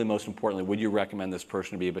 and then really most importantly, would you recommend this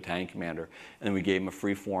person to be a battalion commander? And then we gave them a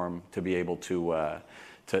free form to be able to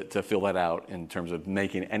fill that out in terms of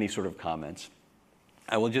making any sort of comments.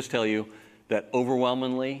 I will just tell you that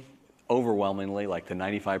overwhelmingly, like to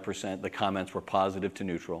 95%, the comments were positive to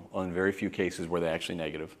neutral. In very few cases were they actually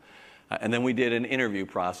negative. And then we did an interview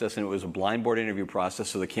process, and it was a blind board interview process.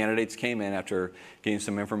 So the candidates came in after getting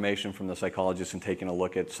some information from the psychologist and taking a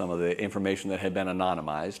look at some of the information that had been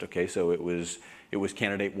anonymized. Okay, so it was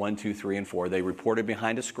candidate 1, 2, 3, and 4. They reported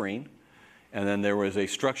behind a screen, and then there was a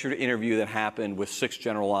structured interview that happened with 6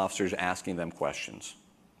 general officers asking them questions.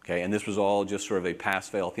 Okay, and this was all just sort of a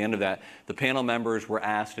pass-fail. At the end of that, the panel members were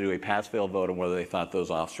asked to do a pass-fail vote on whether they thought those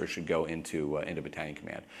officers should go into battalion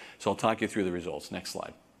command. So I'll talk you through the results. Next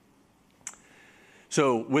slide.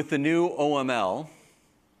 So with the new OML,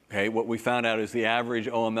 okay, what we found out is the average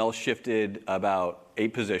OML shifted about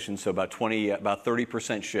 8 positions, so about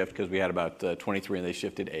 30% shift, because we had about 23 and they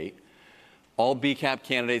shifted 8. All BCAP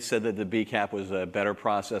candidates said that the BCAP was a better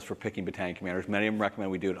process for picking battalion commanders. Many of them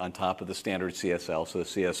recommend we do it on top of the standard CSL, so the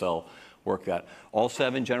CSL worked that. All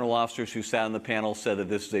 7 general officers who sat on the panel said that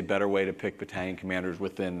this is a better way to pick battalion commanders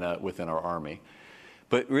within our Army.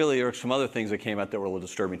 But really, there were some other things that came out that were a little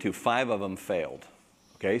disturbing too. 5 of them failed.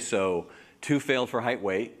 Okay, so 2 failed for height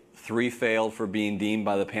weight, 3 failed for being deemed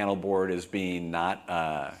by the panel board as being not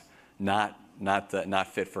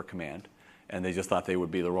fit for command. And they just thought they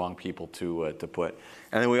would be the wrong people to put.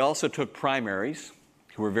 And then we also took primaries,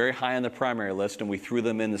 who were very high on the primary list, and we threw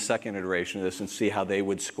them in the second iteration of this and see how they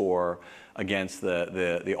would score against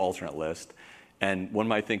the alternate list. And one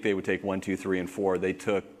might think they would take 1, 2, 3, and 4. They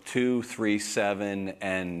took 2, 3, 7,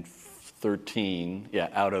 and 13,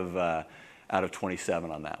 out of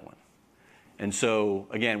 27 on that one. And so,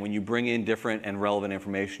 again, when you bring in different and relevant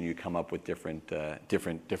information, you come up with different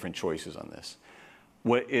choices on this.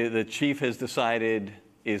 What the chief has decided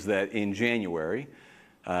is that in January,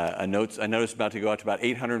 a notice about to go out to about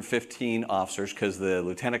 815 officers, because the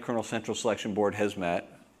Lieutenant Colonel Central Selection Board has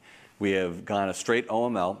met. We have gone a straight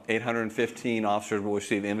OML. 815 officers will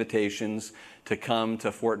receive invitations to come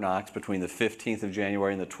to Fort Knox between the 15th of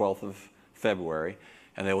January and the 12th of February.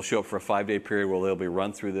 And they will show up for a 5-day period where they'll be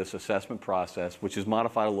run through this assessment process, which is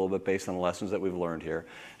modified a little bit based on the lessons that we've learned here.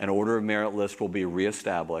 An order of merit list will be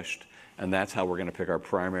reestablished, and that's how we're going to pick our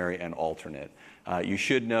primary and alternate. You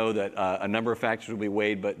should know that a number of factors will be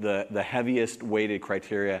weighed, but the heaviest weighted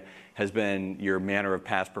criteria has been your manner of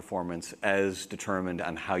past performance as determined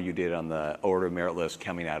on how you did on the order of merit list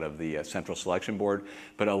coming out of the Central Selection Board.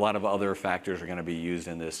 But a lot of other factors are going to be used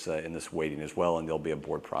in this weighting as well, and there'll be a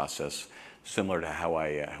board process similar to how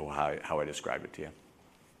I described it to you.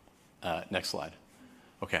 Next slide.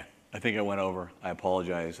 Okay. I think I went over. I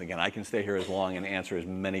apologize. Again, I can stay here as long and answer as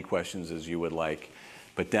many questions as you would like.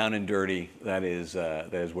 But down and dirty, that is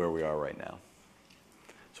where we are right now.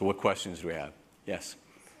 So what questions do we have? Yes.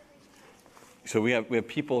 So we have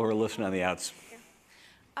people who are listening on the outs.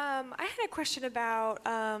 I had a question about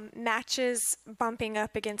matches bumping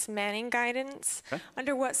up against manning guidance. Okay.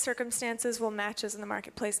 Under what circumstances will matches in the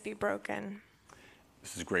marketplace be broken?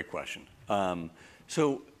 This is a great question.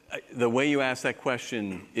 The way you ask that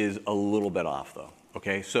question is a little bit off, though.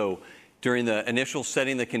 Okay, so during the initial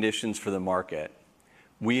setting the conditions for the market,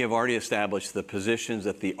 we have already established the positions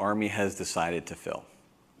that the Army has decided to fill.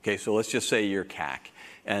 Okay, so let's just say you're CAC,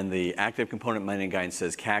 and the active component manning guidance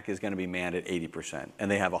says CAC is going to be manned at 80%, and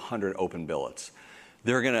they have 100 open billets.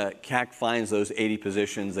 CAC finds those 80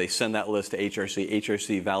 positions, they send that list to HRC,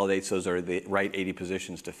 HRC validates those are the right 80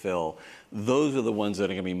 positions to fill. Those are the ones that are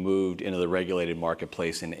going to be moved into the regulated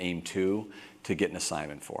marketplace in AIM 2 to get an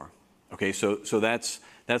assignment for. Okay, so that's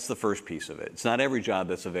the first piece of it. It's not every job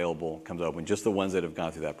that's available comes open, just the ones that have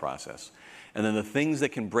gone through that process. And then the things that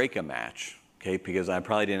can break a match, okay, because I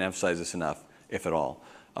probably didn't emphasize this enough, if at all,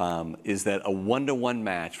 is that a one-to-one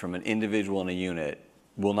match from an individual in a unit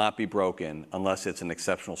will not be broken unless it's an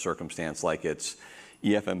exceptional circumstance like it's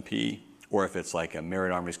EFMP or if it's like a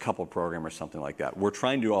Merit Armies Couple program or something like that. We're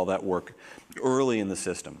trying to do all that work early in the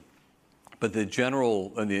system. But the general,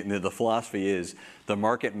 the philosophy is the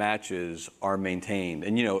market matches are maintained.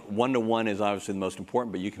 And one-to-one is obviously the most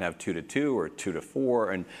important, but you can have 2-to-2 or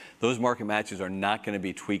 2-to-4, and those market matches are not going to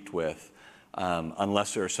be tweaked with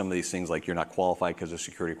unless there are some of these things like you're not qualified because of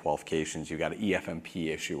security qualifications, you've got an EFMP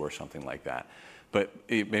issue or something like that. But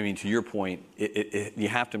I mean, to your point, you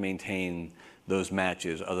have to maintain those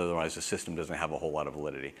matches, otherwise the system doesn't have a whole lot of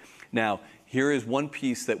validity. Now, here is one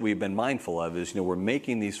piece that we've been mindful of is, we're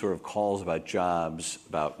making these sort of calls about jobs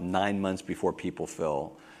about 9 months before people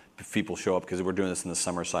show up because we're doing this in the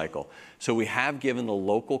summer cycle. So we have given the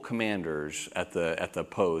local commanders at the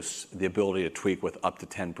posts the ability to tweak with up to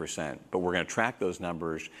 10%, but we're going to track those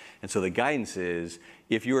numbers. And so the guidance is,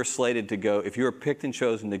 if you are slated to go, if you are picked and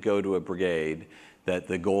chosen to go to a brigade, that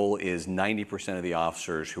the goal is 90% of the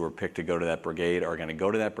officers who are picked to go to that brigade are going to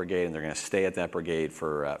go to that brigade and they're going to stay at that brigade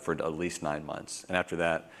for at least 9 months. And after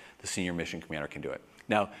that, the senior mission commander can do it.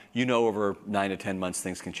 Now, over 9 to 10 months,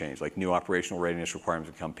 things can change. Like new operational readiness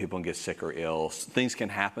requirements can come, people can get sick or ill. Things can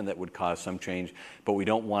happen that would cause some change, but we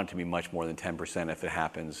don't want it to be much more than 10%. If it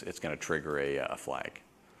happens, it's going to trigger a flag.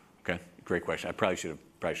 Okay, great question. I probably should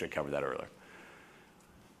have covered that earlier.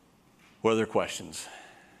 What other questions?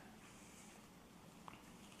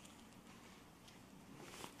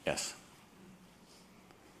 Yes.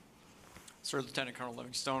 Sir, Lieutenant Colonel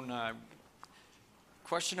Livingstone,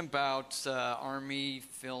 question about Army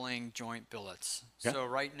filling joint billets. Okay. So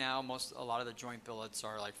right now, a lot of the joint billets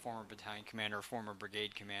are like former battalion commander, former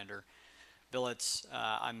brigade commander billets.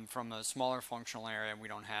 I'm from a smaller functional area, and we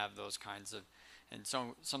don't have those kinds of, and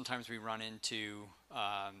so sometimes we run into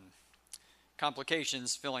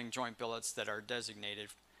complications filling joint billets that are designated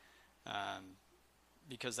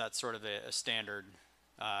because that's sort of a standard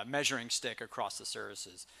measuring stick across the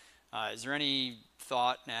services. Is there any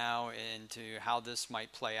thought now into how this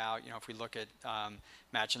might play out? If we look at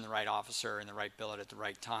matching the right officer and the right billet at the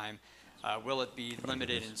right time, will it be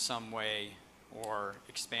limited in some way or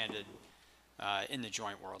expanded in the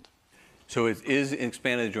joint world? So it is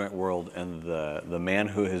expanded in the joint world, and the man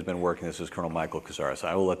who has been working this is Colonel Michael Cazares.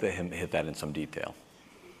 I will let him hit that in some detail.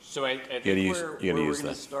 So I think where we're going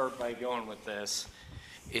to start by going with this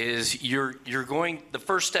is the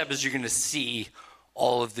first step is you're going to see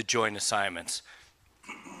all of the joint assignments.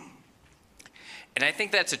 And I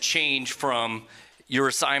think that's a change from your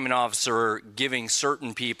assignment officer giving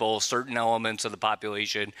certain people, certain elements of the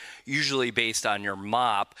population, usually based on your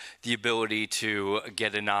MOP, the ability to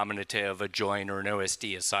get a nominative, a joint, or an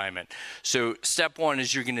OSD assignment. So step one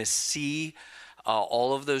is you're going to see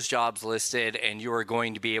all of those jobs listed, and you are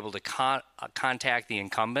going to be able to contact the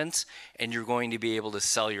incumbents, and you're going to be able to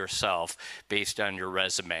sell yourself based on your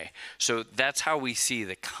resume. So that's how we see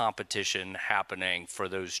the competition happening for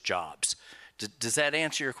those jobs. Does that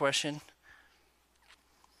answer your question?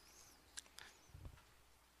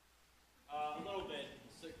 A little bit,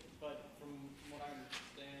 but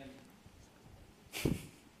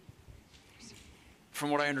from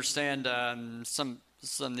what I understand, some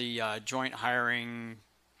of the joint hiring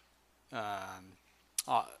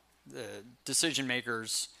the decision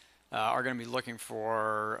makers are going to be looking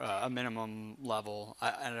for a minimum level.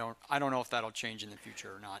 I don't know if that'll change in the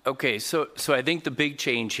future or not. Okay, so I think the big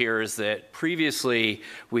change here is that previously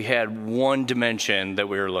we had one dimension that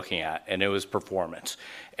we were looking at, and it was performance.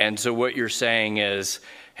 And so what you're saying is,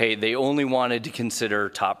 hey, they only wanted to consider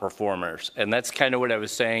top performers. And that's kind of what I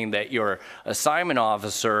was saying, that your assignment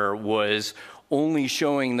officer was only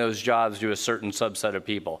showing those jobs to a certain subset of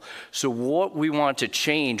people. So what we want to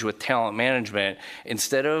change with talent management,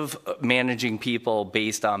 instead of managing people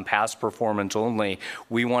based on past performance only,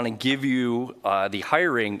 we want to give you, the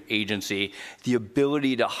hiring agency, the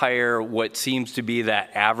ability to hire what seems to be that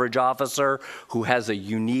average officer who has a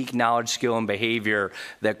unique knowledge, skill, and behavior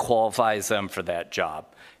that qualifies them for that job.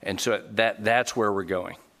 And so that's where we're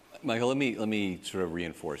going. Michael, let me sort of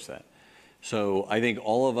reinforce that. So I think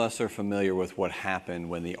all of us are familiar with what happened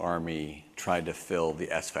when the Army tried to fill the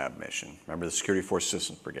SFAB mission. Remember the Security Force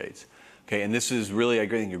Assistance Brigades? Okay, and this is really, I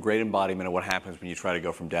think, a great embodiment of what happens when you try to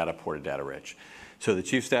go from data poor to data rich. So the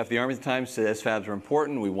Chief of Staff of the Army at the time said SFABs are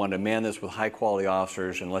important. We wanted to man this with high quality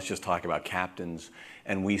officers, and let's just talk about captains.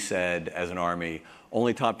 And we said, as an Army,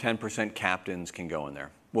 only top 10% captains can go in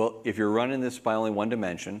there. Well, if you're running this by only one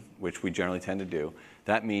dimension, which we generally tend to do,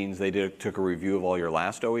 that means they took a review of all your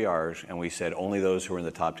last OERs, and we said only those who are in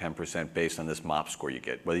the top 10% based on this MOP score you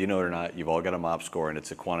get. Whether you know it or not, you've all got a MOP score, and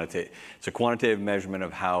it's a quantitative measurement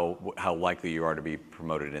of how likely you are to be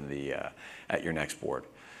promoted in the at your next board.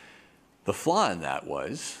 The flaw in that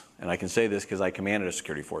was, and I can say this because I commanded a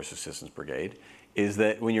Security Force Assistance Brigade, is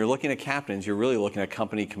that when you're looking at captains, you're really looking at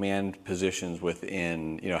company command positions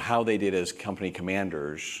within, how they did as company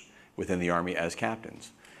commanders within the Army as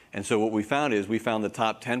captains. And so what we found is we found the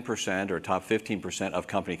top 10% or top 15% of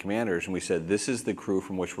company commanders, and we said, this is the crew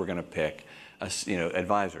from which we're going to pick,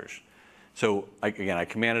 advisors. So I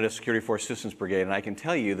commanded a Security Force Assistance Brigade, and I can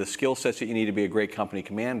tell you the skill sets that you need to be a great company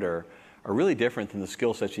commander are really different than the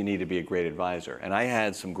skill sets you need to be a great advisor. And I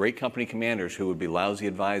had some great company commanders who would be lousy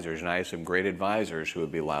advisors, and I had some great advisors who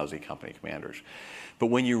would be lousy company commanders. But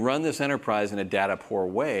when you run this enterprise in a data poor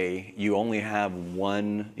way, you only have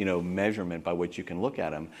one measurement by which you can look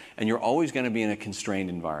at them, and you're always going to be in a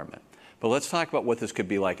constrained environment. But let's talk about what this could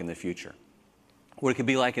be like in the future. What it could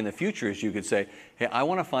be like in the future is you could say, hey, I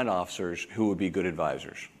want to find officers who would be good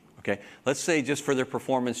advisors. Okay? Let's say just for their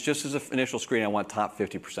performance, just as an initial screen, I want top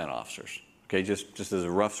 50% officers. Okay? Just as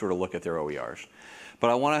a rough sort of look at their OERs.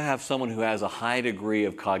 But I want to have someone who has a high degree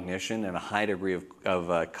of cognition and a high degree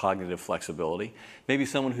of cognitive flexibility. Maybe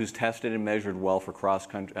someone who's tested and measured well for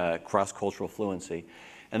cross-cultural fluency.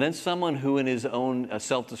 And then someone who in his own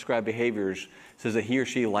self-described behaviors says that he or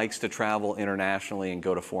she likes to travel internationally and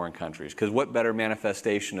go to foreign countries. Because what better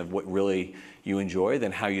manifestation of what really you enjoy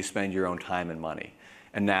than how you spend your own time and money?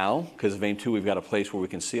 And now, because of Vein 2, we've got a place where we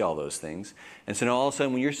can see all those things. And so now all of a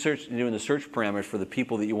sudden, when you're doing the search parameters for the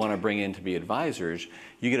people that you want to bring in to be advisors,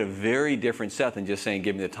 you get a very different set than just saying,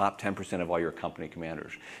 give me the top 10% of all your company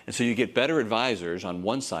commanders. And so you get better advisors on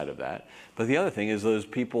one side of that. But the other thing is those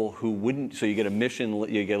people who wouldn't, so you get a mission,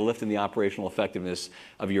 you get a lift in the operational effectiveness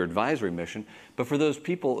of your advisory mission. But for those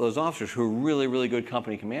people, those officers who are really, really good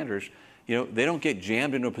company commanders, they don't get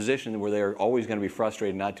jammed into a position where they're always going to be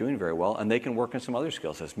frustrated and not doing very well, and they can work on some other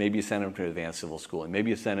skill sets. Maybe you send them to advanced civil school, and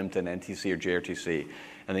maybe you send them to an NTC or JRTC,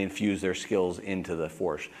 and they infuse their skills into the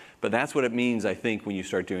force. But that's what it means, I think, when you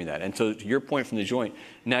start doing that. And so to your point from the joint,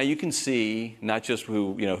 now you can see not just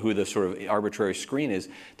who the sort of arbitrary screen is.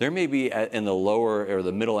 There may be in the lower or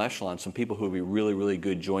the middle echelon some people who would be really, really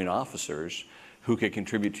good joint officers who could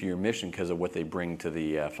contribute to your mission because of what they bring to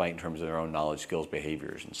the fight in terms of their own knowledge, skills,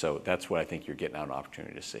 behaviors. And so that's what I think you're getting out an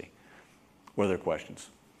opportunity to see. What other questions?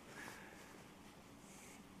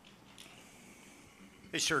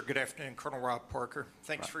 Hey, sir. Good afternoon. Colonel Rob Parker.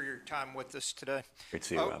 Thanks for your time with us today. Great to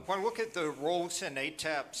see you, Rob. When I look at the roles in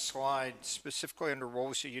ATAP slide, specifically under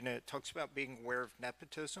roles of unit, it talks about being aware of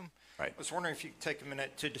nepotism. Right. I was wondering if you could take a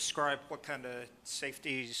minute to describe what kind of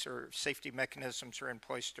safeties or safety mechanisms are in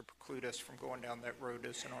place to preclude us from going down that road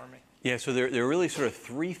as an Army. Yeah, so there are really sort of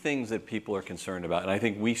three things that people are concerned about, and I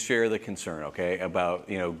think we share the concern, okay, about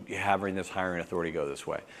having this hiring authority go this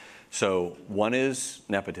way. So one is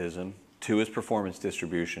nepotism, two is performance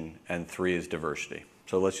distribution, and three is diversity.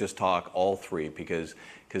 So let's just talk all three because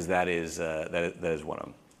that is one of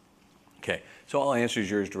them. Okay, so I'll answer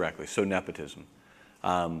yours directly. So nepotism.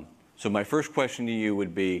 So my first question to you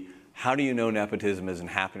would be, how do you know nepotism isn't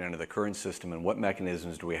happening under the current system, and what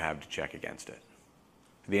mechanisms do we have to check against it?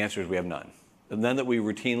 The answer is we have none. None that we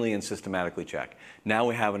routinely and systematically check. Now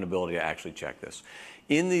we have an ability to actually check this.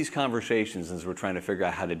 In these conversations, as we're trying to figure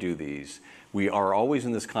out how to do these, we are always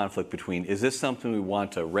in this conflict between, is this something we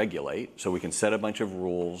want to regulate, so we can set a bunch of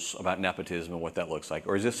rules about nepotism and what that looks like,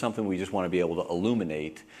 or is this something we just want to be able to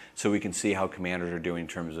illuminate so we can see how commanders are doing in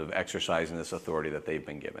terms of exercising this authority that they've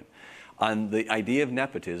been given? On the idea of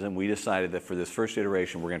nepotism, we decided that for this first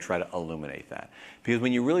iteration, we're going to try to illuminate that. Because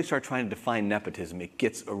when you really start trying to define nepotism, it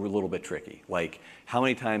gets a little bit tricky. Like, how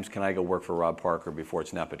many times can I go work for Rob Parker before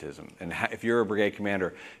it's nepotism? And if you're a brigade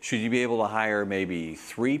commander, should you be able to hire maybe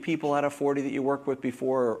 3 people out of 40 that you worked with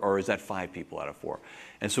before, or is that 5 people out of 4?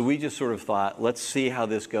 And so we just sort of thought, let's see how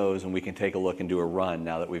this goes, and we can take a look and do a run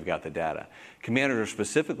now that we've got the data. Commanders are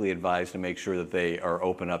specifically advised to make sure that they are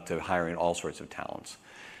open up to hiring all sorts of talents.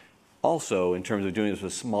 Also, in terms of doing this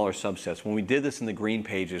with smaller subsets, when we did this in the green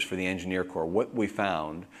pages for the Engineer Corps, what we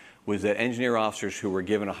found was that engineer officers who were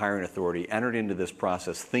given a hiring authority entered into this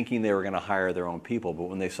process thinking they were going to hire their own people, but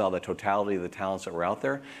when they saw the totality of the talents that were out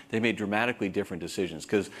there, they made dramatically different decisions.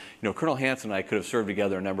 Because, Colonel Hanson and I could have served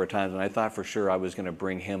together a number of times, and I thought for sure I was going to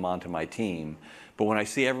bring him onto my team. But when I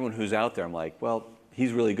see everyone who's out there, I'm like, well,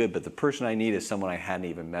 he's really good, but the person I need is someone I hadn't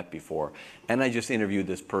even met before. And I just interviewed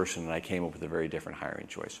this person, and I came up with a very different hiring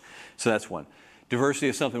choice. So that's one. Diversity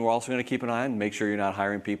is something we're also going to keep an eye on. Make sure you're not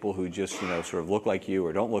hiring people who just, sort of look like you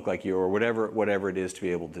or don't look like you or whatever it is to be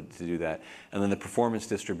able to do that. And then the performance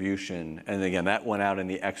distribution, and again, that went out in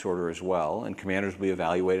the X order as well, and commanders will be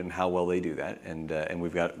evaluated on how well they do that, and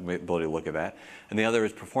we've got the ability to look at that. And the other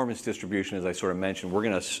is performance distribution, as I sort of mentioned. We're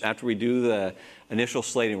going to, after we do the initial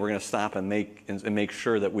slating, we're going to stop and make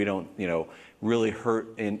sure that we don't, really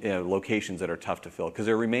hurt in locations that are tough to fill, because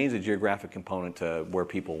there remains a geographic component to where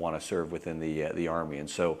people want to serve within the Army, and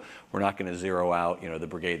so we're not going to zero out the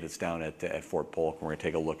brigade that's down at Fort Polk, and we're going to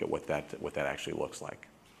take a look at what that actually looks like.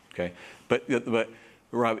 Okay, but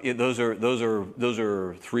Rob, those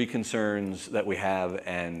are 3 concerns that we have,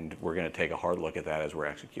 and we're going to take a hard look at that as we're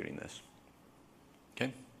executing this.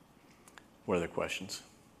 Okay, what other questions?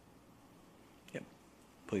 Yep,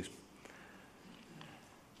 please.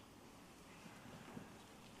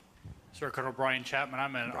 Sir, Colonel Brian Chapman.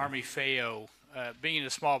 I'm an Army FAO. Being in a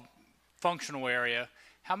small functional area,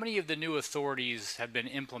 how many of the new authorities have been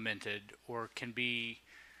implemented or can be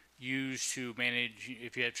used to manage,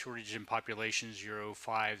 if you have shortage in populations, your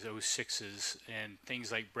 05s, 06s, and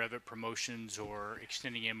things like brevet promotions or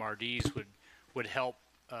extending MRDs would help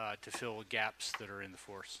to fill gaps that are in the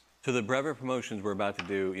force? So the brevet promotions we're about to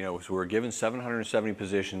do, so we're given 770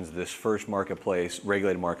 positions. This first marketplace,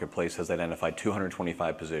 regulated marketplace, has identified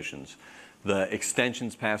 225 positions. The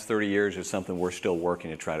extensions past 30 years is something we're still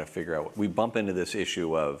working to try to figure out. We bump into this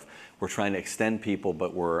issue of we're trying to extend people,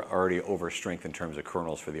 but we're already overstrength in terms of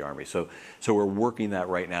colonels for the Army. So we're working that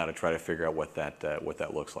right now to try to figure out what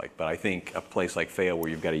that looks like. But I think a place like FAO,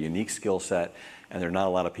 where you've got a unique skill set and there are not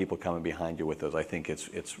a lot of people coming behind you with those, I think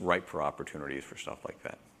it's ripe for opportunities for stuff like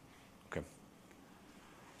that. Okay.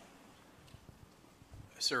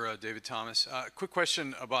 Sir, David Thomas. Quick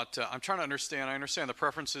question about, I understand the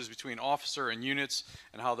preferences between officer and units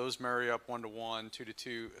and how those marry up 1-to-1,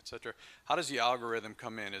 2-to-2, et cetera. How does the algorithm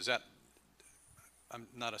come in? Is that, I'm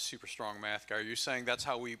not a super strong math guy. Are you saying that's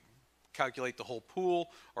how we calculate the whole pool,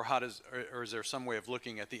 or or is there some way of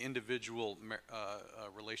looking at the individual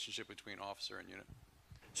relationship between officer and unit?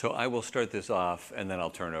 So I will start this off, and then I'll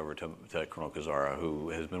turn it over to Colonel Kazara, who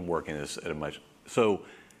has been working this at a much. So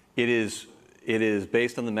it is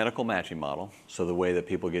based on the medical matching model, so the way that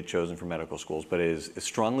people get chosen for medical schools, but it is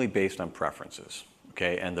strongly based on preferences.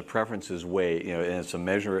 Okay, and the preferences weigh, and it's a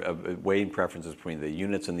measure of weighing preferences between the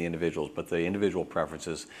units and the individuals, but the individual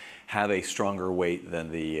preferences have a stronger weight than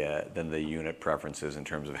the unit preferences in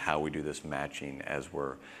terms of how we do this matching as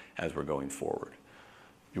we're going forward.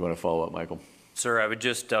 You want to follow up, Michael? Sir, I would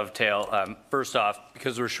just dovetail. First off,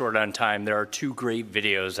 because we're short on time, there are 2 great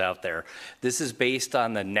videos out there. This is based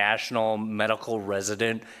on the National Medical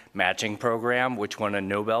Resident Matching Program, which won a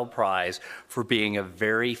Nobel Prize for being a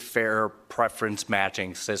very fair preference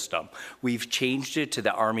matching system. We've changed it to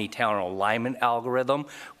the Army Talent Alignment algorithm,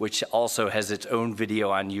 which also has its own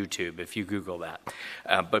video on YouTube, if you Google that.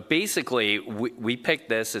 But basically, we picked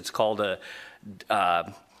this. It's called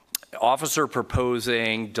a officer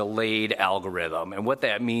proposing delayed algorithm. And what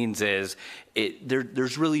that means is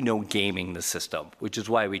there's really no gaming the system, which is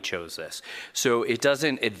why we chose this. So it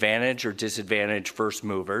doesn't advantage or disadvantage first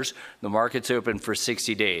movers. The market's open for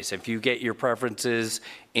 60 days. If you get your preferences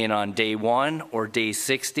in on day 1 or day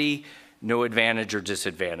 60, no advantage or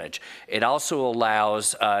disadvantage. It also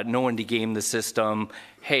allows no one to game the system.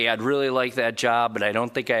 Hey, I'd really like that job, but I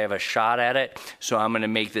don't think I have a shot at it, so I'm going to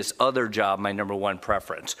make this other job my #1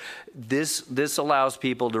 preference. This allows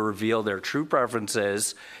people to reveal their true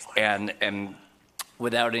preferences and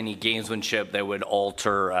without any gamesmanship that would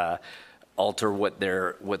alter alter what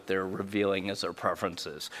they're revealing as their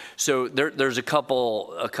preferences. So there's a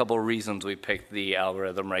couple reasons we picked the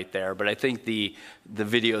algorithm right there, but I think the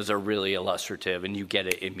videos are really illustrative and you get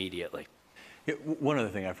it immediately. Yeah, one other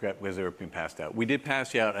thing I forgot because they were being passed out. We did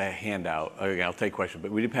pass you out a handout. Okay, I'll take questions,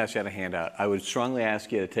 but we did pass you out a handout. I would strongly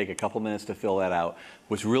ask you to take a couple minutes to fill that out.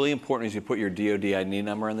 What's really important is you put your DoD ID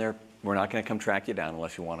number in there. We're not going to come track you down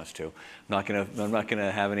unless you want us to. I'm not going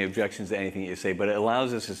to have any objections to anything you say, but it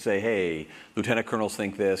allows us to say, hey, lieutenant colonels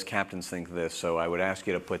think this, captains think this. So I would ask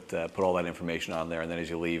you to put all that information on there, and then as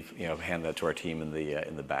you leave, hand that to our team in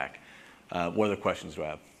the back. What other questions do I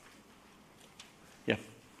have? Yeah.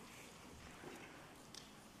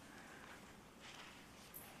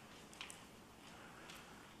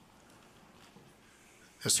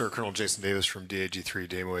 Yes, sir. Colonel Jason Davis from DAG-3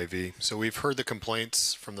 DAMO AV. So we've heard the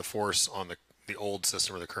complaints from the force on the old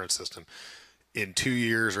system or the current system. In 2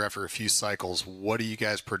 years or after a few cycles, what do you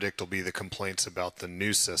guys predict will be the complaints about the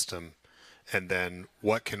new system? And then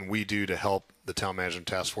what can we do to help the Talent Management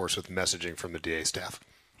Task Force with messaging from the DA staff?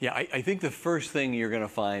 Yeah, I think the first thing you're going to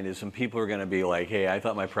find is some people are going to be like, hey, I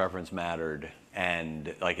thought my preference mattered,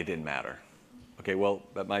 and like it didn't matter. Okay, well,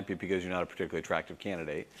 that might be because you're not a particularly attractive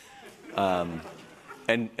candidate.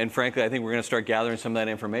 And frankly, I think we're going to start gathering some of that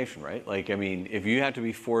information, right? Like, I mean, if you have to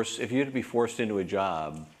be forced into a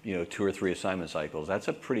job, 2 or 3 assignment cycles, that's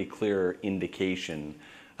a pretty clear indication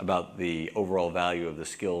about the overall value of the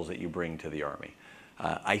skills that you bring to the Army.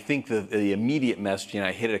 I think the immediate messaging,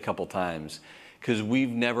 I hit it a couple times, because we've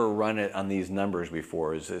never run it on these numbers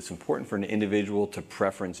before, is it's important for an individual to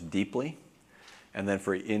preference deeply, and then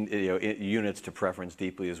for units to preference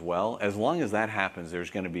deeply as well. As long as that happens, there's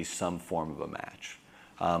going to be some form of a match.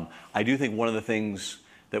 I do think one of the things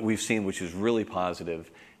that we've seen, which is really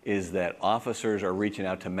positive, is that officers are reaching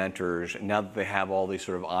out to mentors now that they have all these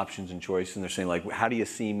sort of options and choices, and they're saying, like, how do you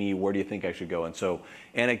see me? Where do you think I should go? And so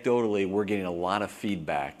anecdotally, we're getting a lot of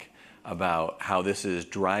feedback about how this is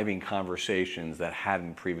driving conversations that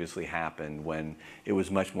hadn't previously happened when it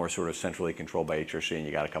was much more sort of centrally controlled by HRC and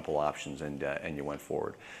you got a couple options and you went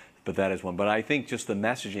forward. But that is one. But I think just the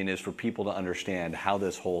messaging is for people to understand how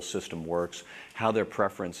this whole system works, how their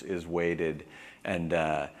preference is weighted, and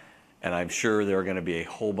I'm sure there are going to be a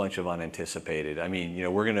whole bunch of unanticipated. I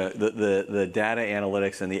mean, we're going to the data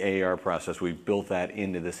analytics and the AAR process. We've built that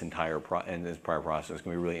into this entire prior process. It's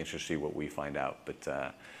going to be really interesting to see what we find out. But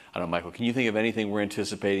I don't know, Michael, can you think of anything we're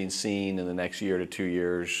anticipating seeing in the next year to 2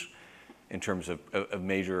 years in terms of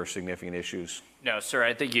major or significant issues? No, sir,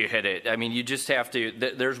 I think you hit it. I mean, you just have to,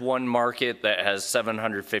 there's one market that has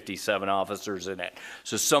 757 officers in it.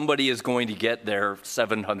 So somebody is going to get their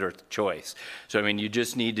 700th choice. So, I mean, you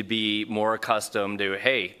just need to be more accustomed to,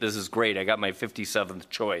 hey, this is great, I got my 57th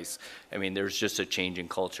choice. I mean, there's just a change in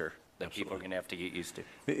culture that Absolutely. People are going to have to get used to.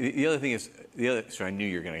 The other thing is, sorry, I knew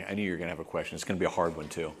you were going to have a question. It's going to be a hard one,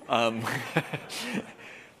 too.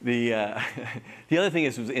 The other thing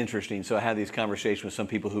is, it was interesting. So I had these conversations with some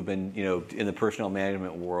people who've been, in the personnel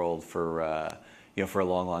management world for a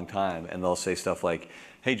long, long time, and they'll say stuff like,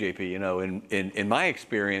 "Hey, JP, in my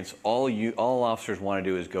experience, all officers want to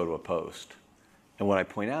do is go to a post." And what I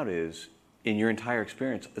point out is, in your entire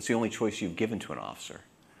experience, it's the only choice you've given to an officer,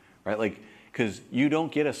 right? Like, because you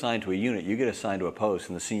don't get assigned to a unit, you get assigned to a post,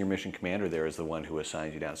 and the senior mission commander there is the one who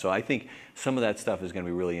assigns you down. So I think some of that stuff is going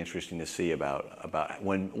to be really interesting to see about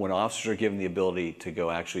when officers are given the ability to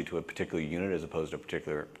go actually to a particular unit as opposed to a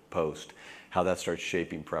particular post, how that starts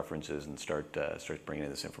shaping preferences and starts bringing in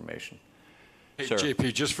this information. Hey, Sir.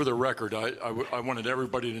 JP, just for the record, I wanted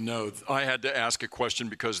everybody to know I had to ask a question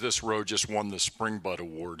because this row just won the Spring Butt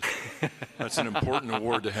Award. That's an important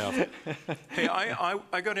award to have. Hey,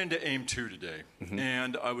 I got into AIM-2 today,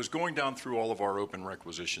 and I was going down through all of our open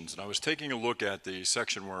requisitions, and I was taking a look at the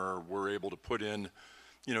section where we're able to put in,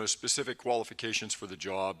 specific qualifications for the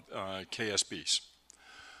job, KSBs.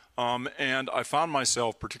 And I found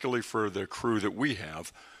myself, particularly for the crew that we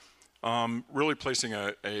have, really placing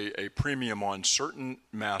a premium on certain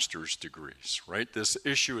master's degrees, right? This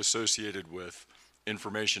issue associated with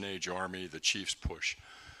information age Army, the Chief's push.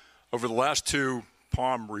 Over the last 2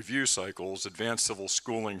 POM review cycles, advanced civil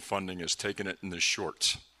schooling funding has taken it in the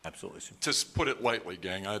shorts. Absolutely. To put it lightly,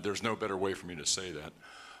 gang, there's no better way for me to say that.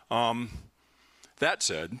 That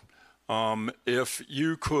said, if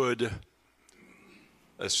you could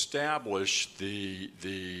establish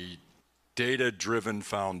the data-driven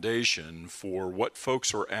foundation for what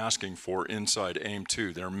folks are asking for inside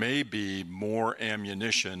AIM-2, there may be more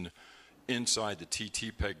ammunition inside the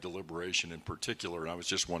TT-PEG deliberation in particular, and I was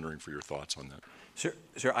just wondering for your thoughts on that.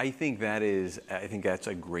 Sir, I think that's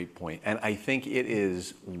a great point, and I think it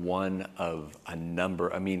is one of a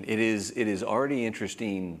number. I mean, it is already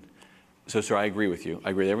interesting. So, sir, I agree with you.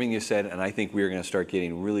 I agree with everything you said, and I think we are going to start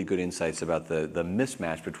getting really good insights about the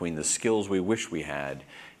mismatch between the skills we wish we had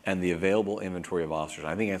and the available inventory of officers.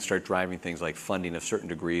 I think it can start driving things like funding of certain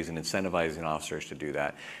degrees and incentivizing officers to do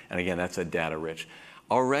that. And again, that's a data rich.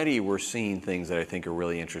 Already we're seeing things that I think are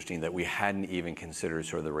really interesting that we hadn't even considered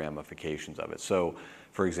sort of the ramifications of it. So,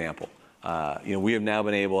 for example, we have now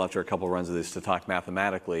been able, after a couple of runs of this, to talk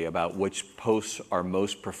mathematically about which posts are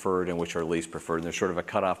most preferred and which are least preferred. And there's sort of a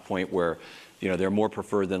cutoff point where, they're more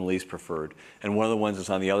preferred than least preferred. And one of the ones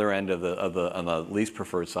that's on the other end on the least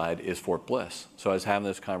preferred side is Fort Bliss. So I was having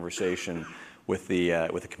this conversation with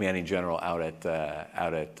the commanding general out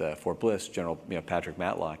at Fort Bliss, General Patrick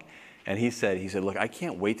Matlock. And he said, look, I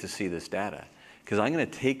can't wait to see this data because I'm going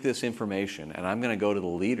to take this information and I'm going to go to the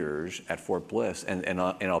leaders at Fort Bliss and in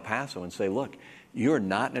El Paso and say, look, you're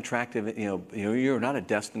not an attractive, you're not a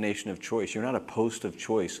destination of choice. You're not a post of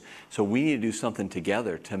choice. So we need to do something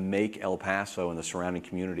together to make El Paso and the surrounding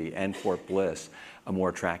community and Fort Bliss a more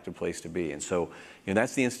attractive place to be. And so,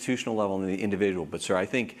 that's the institutional level and the individual. But sir, I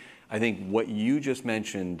think what you just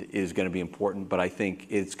mentioned is going to be important, but I think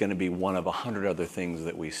it's going to be one of 100 other things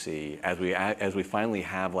that we see as we finally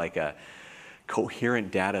have like a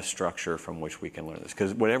coherent data structure from which we can learn this.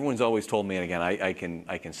 Because what everyone's always told me, and again, I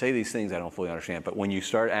can say these things I don't fully understand, but when you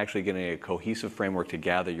start actually getting a cohesive framework to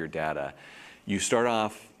gather your data, you start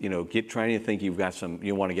off, trying to think you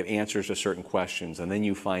want to get answers to certain questions, and then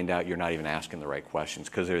you find out you're not even asking the right questions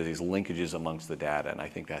because there are these linkages amongst the data, and I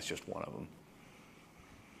think that's just one of them.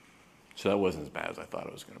 So that wasn't as bad as I thought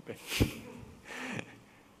it was going to be.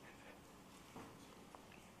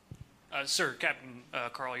 Sir, Captain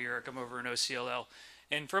Carl Urich, I'm over in OCLL.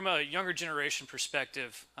 And from a younger generation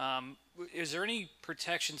perspective, is there any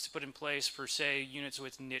protections to put in place for, say, units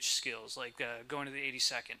with niche skills, like going to the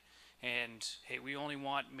 82nd? And, hey, we only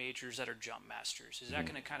want majors that are jump masters. Is that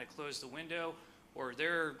going to kind of close the window? Or are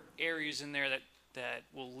there areas in there that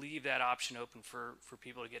will leave that option open for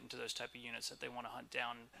people to get into those type of units that they want to hunt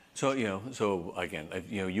down? So, again,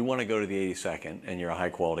 you want to go to the 82nd and you're a high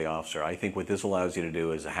quality officer. I think what this allows you to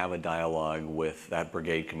do is have a dialogue with that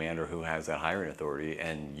brigade commander who has that hiring authority,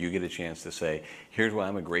 and you get a chance to say, here's why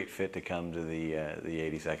I'm a great fit to come to the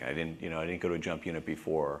 82nd. I didn't go to a jump unit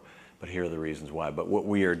before, but here are the reasons why. But what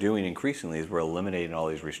we are doing increasingly is we're eliminating all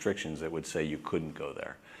these restrictions that would say you couldn't go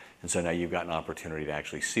there. And so now you've got an opportunity to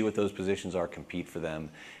actually see what those positions are, compete for them,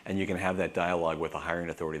 and you can have that dialogue with the hiring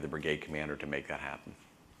authority, the brigade commander, to make that happen.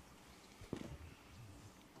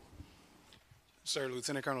 Sir,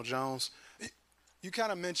 Lieutenant Colonel Jones, you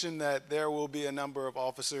kind of mentioned that there will be a number of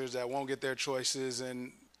officers that won't get their choices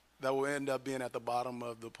and that will end up being at the bottom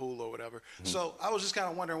of the pool or whatever. Mm-hmm. So I was just kind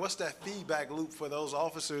of wondering, what's that feedback loop for those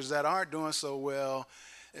officers that aren't doing so well?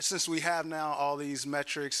 Since we have now all these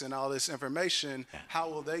metrics and all this information, how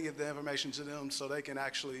will they get the information to them so they can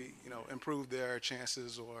actually, improve their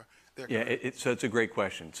chances or their career? So it's a great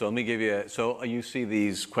question. So let me give you. So you see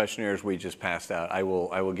these questionnaires we just passed out. I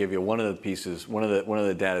will give you one of the pieces, one of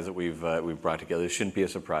the data that we've brought together. This shouldn't be a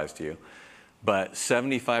surprise to you, but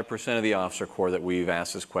 75% of the officer corps that we've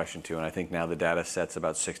asked this question to, and I think now the data set's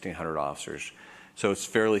about 1,600 officers. So it's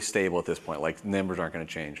fairly stable at this point, like numbers aren't going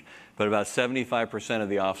to change. But about 75% of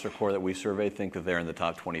the officer corps that we surveyed think that they're in the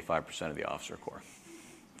top 25% of the officer corps.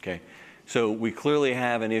 Okay? So we clearly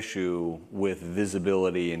have an issue with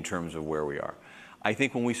visibility in terms of where we are. I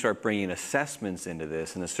think when we start bringing assessments into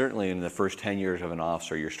this, and certainly in the first 10 years of an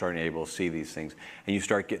officer, you're starting to be able to see these things, and you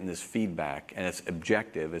start getting this feedback, and it's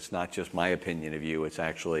objective. It's not just my opinion of you. It's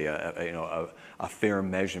actually a fair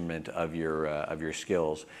measurement of your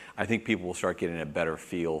skills. I think people will start getting a better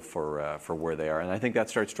feel for where they are, and I think that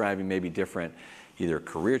starts driving maybe different either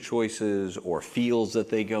career choices or fields that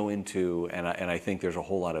they go into, and I think there's a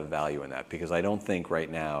whole lot of value in that, because I don't think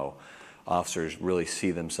right now officers really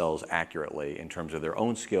see themselves accurately in terms of their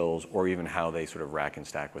own skills or even how they sort of rack and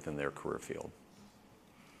stack within their career field.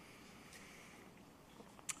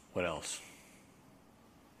 What else?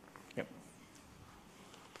 Yep.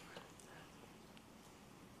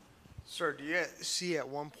 Sir, do you see at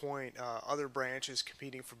one point other branches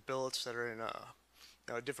competing for billets that are in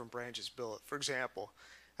a different branch's billet? For example,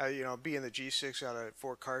 being the G6 out of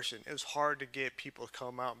Fort Carson, it was hard to get people to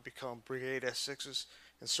come out and become Brigade S6s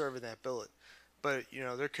and serve in that billet. But,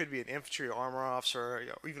 there could be an infantry or armor officer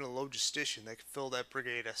or even a logistician that could fill that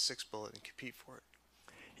Brigade S6 billet and compete for it.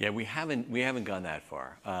 Yeah, we haven't gone that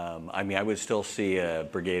far. I would still see a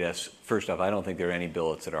Brigade S. First off, I don't think there are any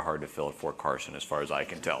billets that are hard to fill at Fort Carson as far as I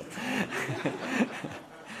can tell.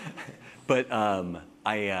 But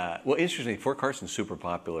well, interestingly, Fort Carson's super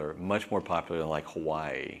popular, much more popular than like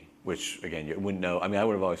Hawaii, which again, you wouldn't know. I mean, I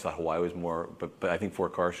would have always thought Hawaii was more, but I think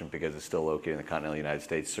Fort Carson, because it's still located in the continental United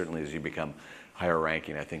States, certainly as you become higher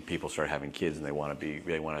ranking, I think people start having kids and they want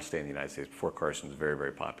to stay in the United States. Fort Carson is very,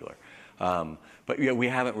 very popular. But we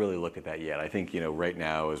haven't really looked at that yet. I think right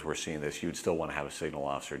now, as we're seeing this, you'd still want to have a signal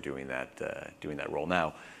officer doing that role.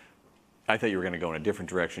 Now, I thought you were going to go in a different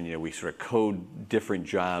direction. We sort of code different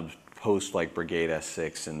jobs post like Brigade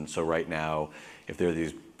S6, and so right now, if there are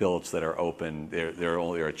these billets that are open, there are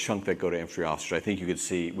only a chunk that go to infantry officers. I think we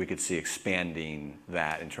could see expanding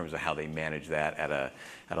that in terms of how they manage that at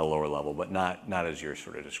a lower level, but not as you're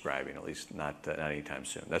sort of describing, at least not anytime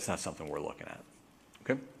soon. That's not something we're looking at.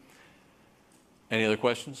 Okay. Any other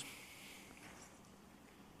questions?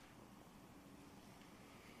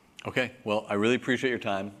 Okay. Well, I really appreciate your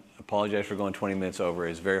time. Apologize for going 20 minutes over.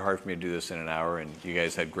 It's very hard for me to do this in an hour, and you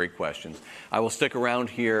guys had great questions. I will stick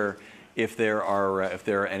around here if there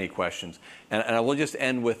are any questions, and I will just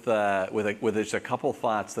end with just a couple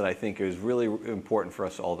thoughts that I think is really important for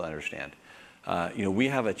us all to understand. We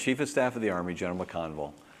have a Chief of Staff of the Army, General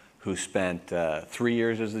McConville, who spent 3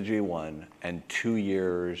 years as the G1 and 2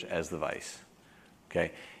 years as the Vice.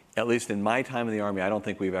 Okay. At least in my time in the Army, I don't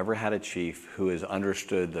think we've ever had a chief who has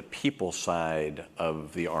understood the people side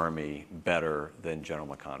of the Army better than General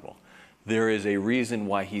McConville. There is a reason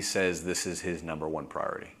why he says this is his #1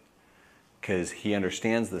 priority, because he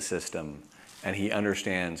understands the system and he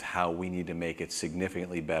understands how we need to make it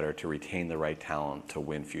significantly better to retain the right talent to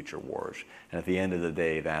win future wars. And at the end of the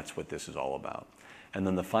day, that's what this is all about. And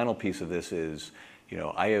then the final piece of this is,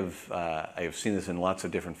 I have seen this in lots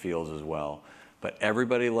of different fields as well. But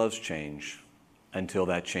everybody loves change until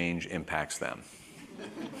that change impacts them.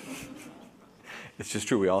 It's just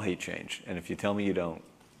true. We all hate change. And if you tell me you don't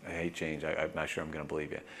hate change, I'm not sure I'm going to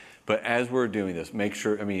believe you. But as we're doing this,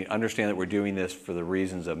 understand that we're doing this for the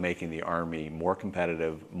reasons of making the Army more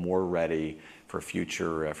competitive, more ready for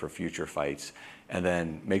future fights. And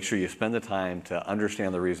then make sure you spend the time to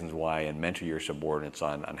understand the reasons why and mentor your subordinates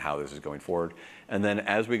on how this is going forward. And then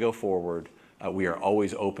as we go forward, we are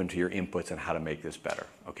always open to your inputs on how to make this better.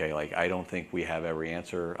 Okay, I don't think we have every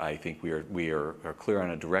answer. I think we are clear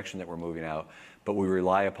on a direction that we're moving out, but we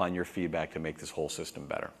rely upon your feedback to make this whole system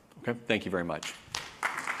better. Okay, thank you very much.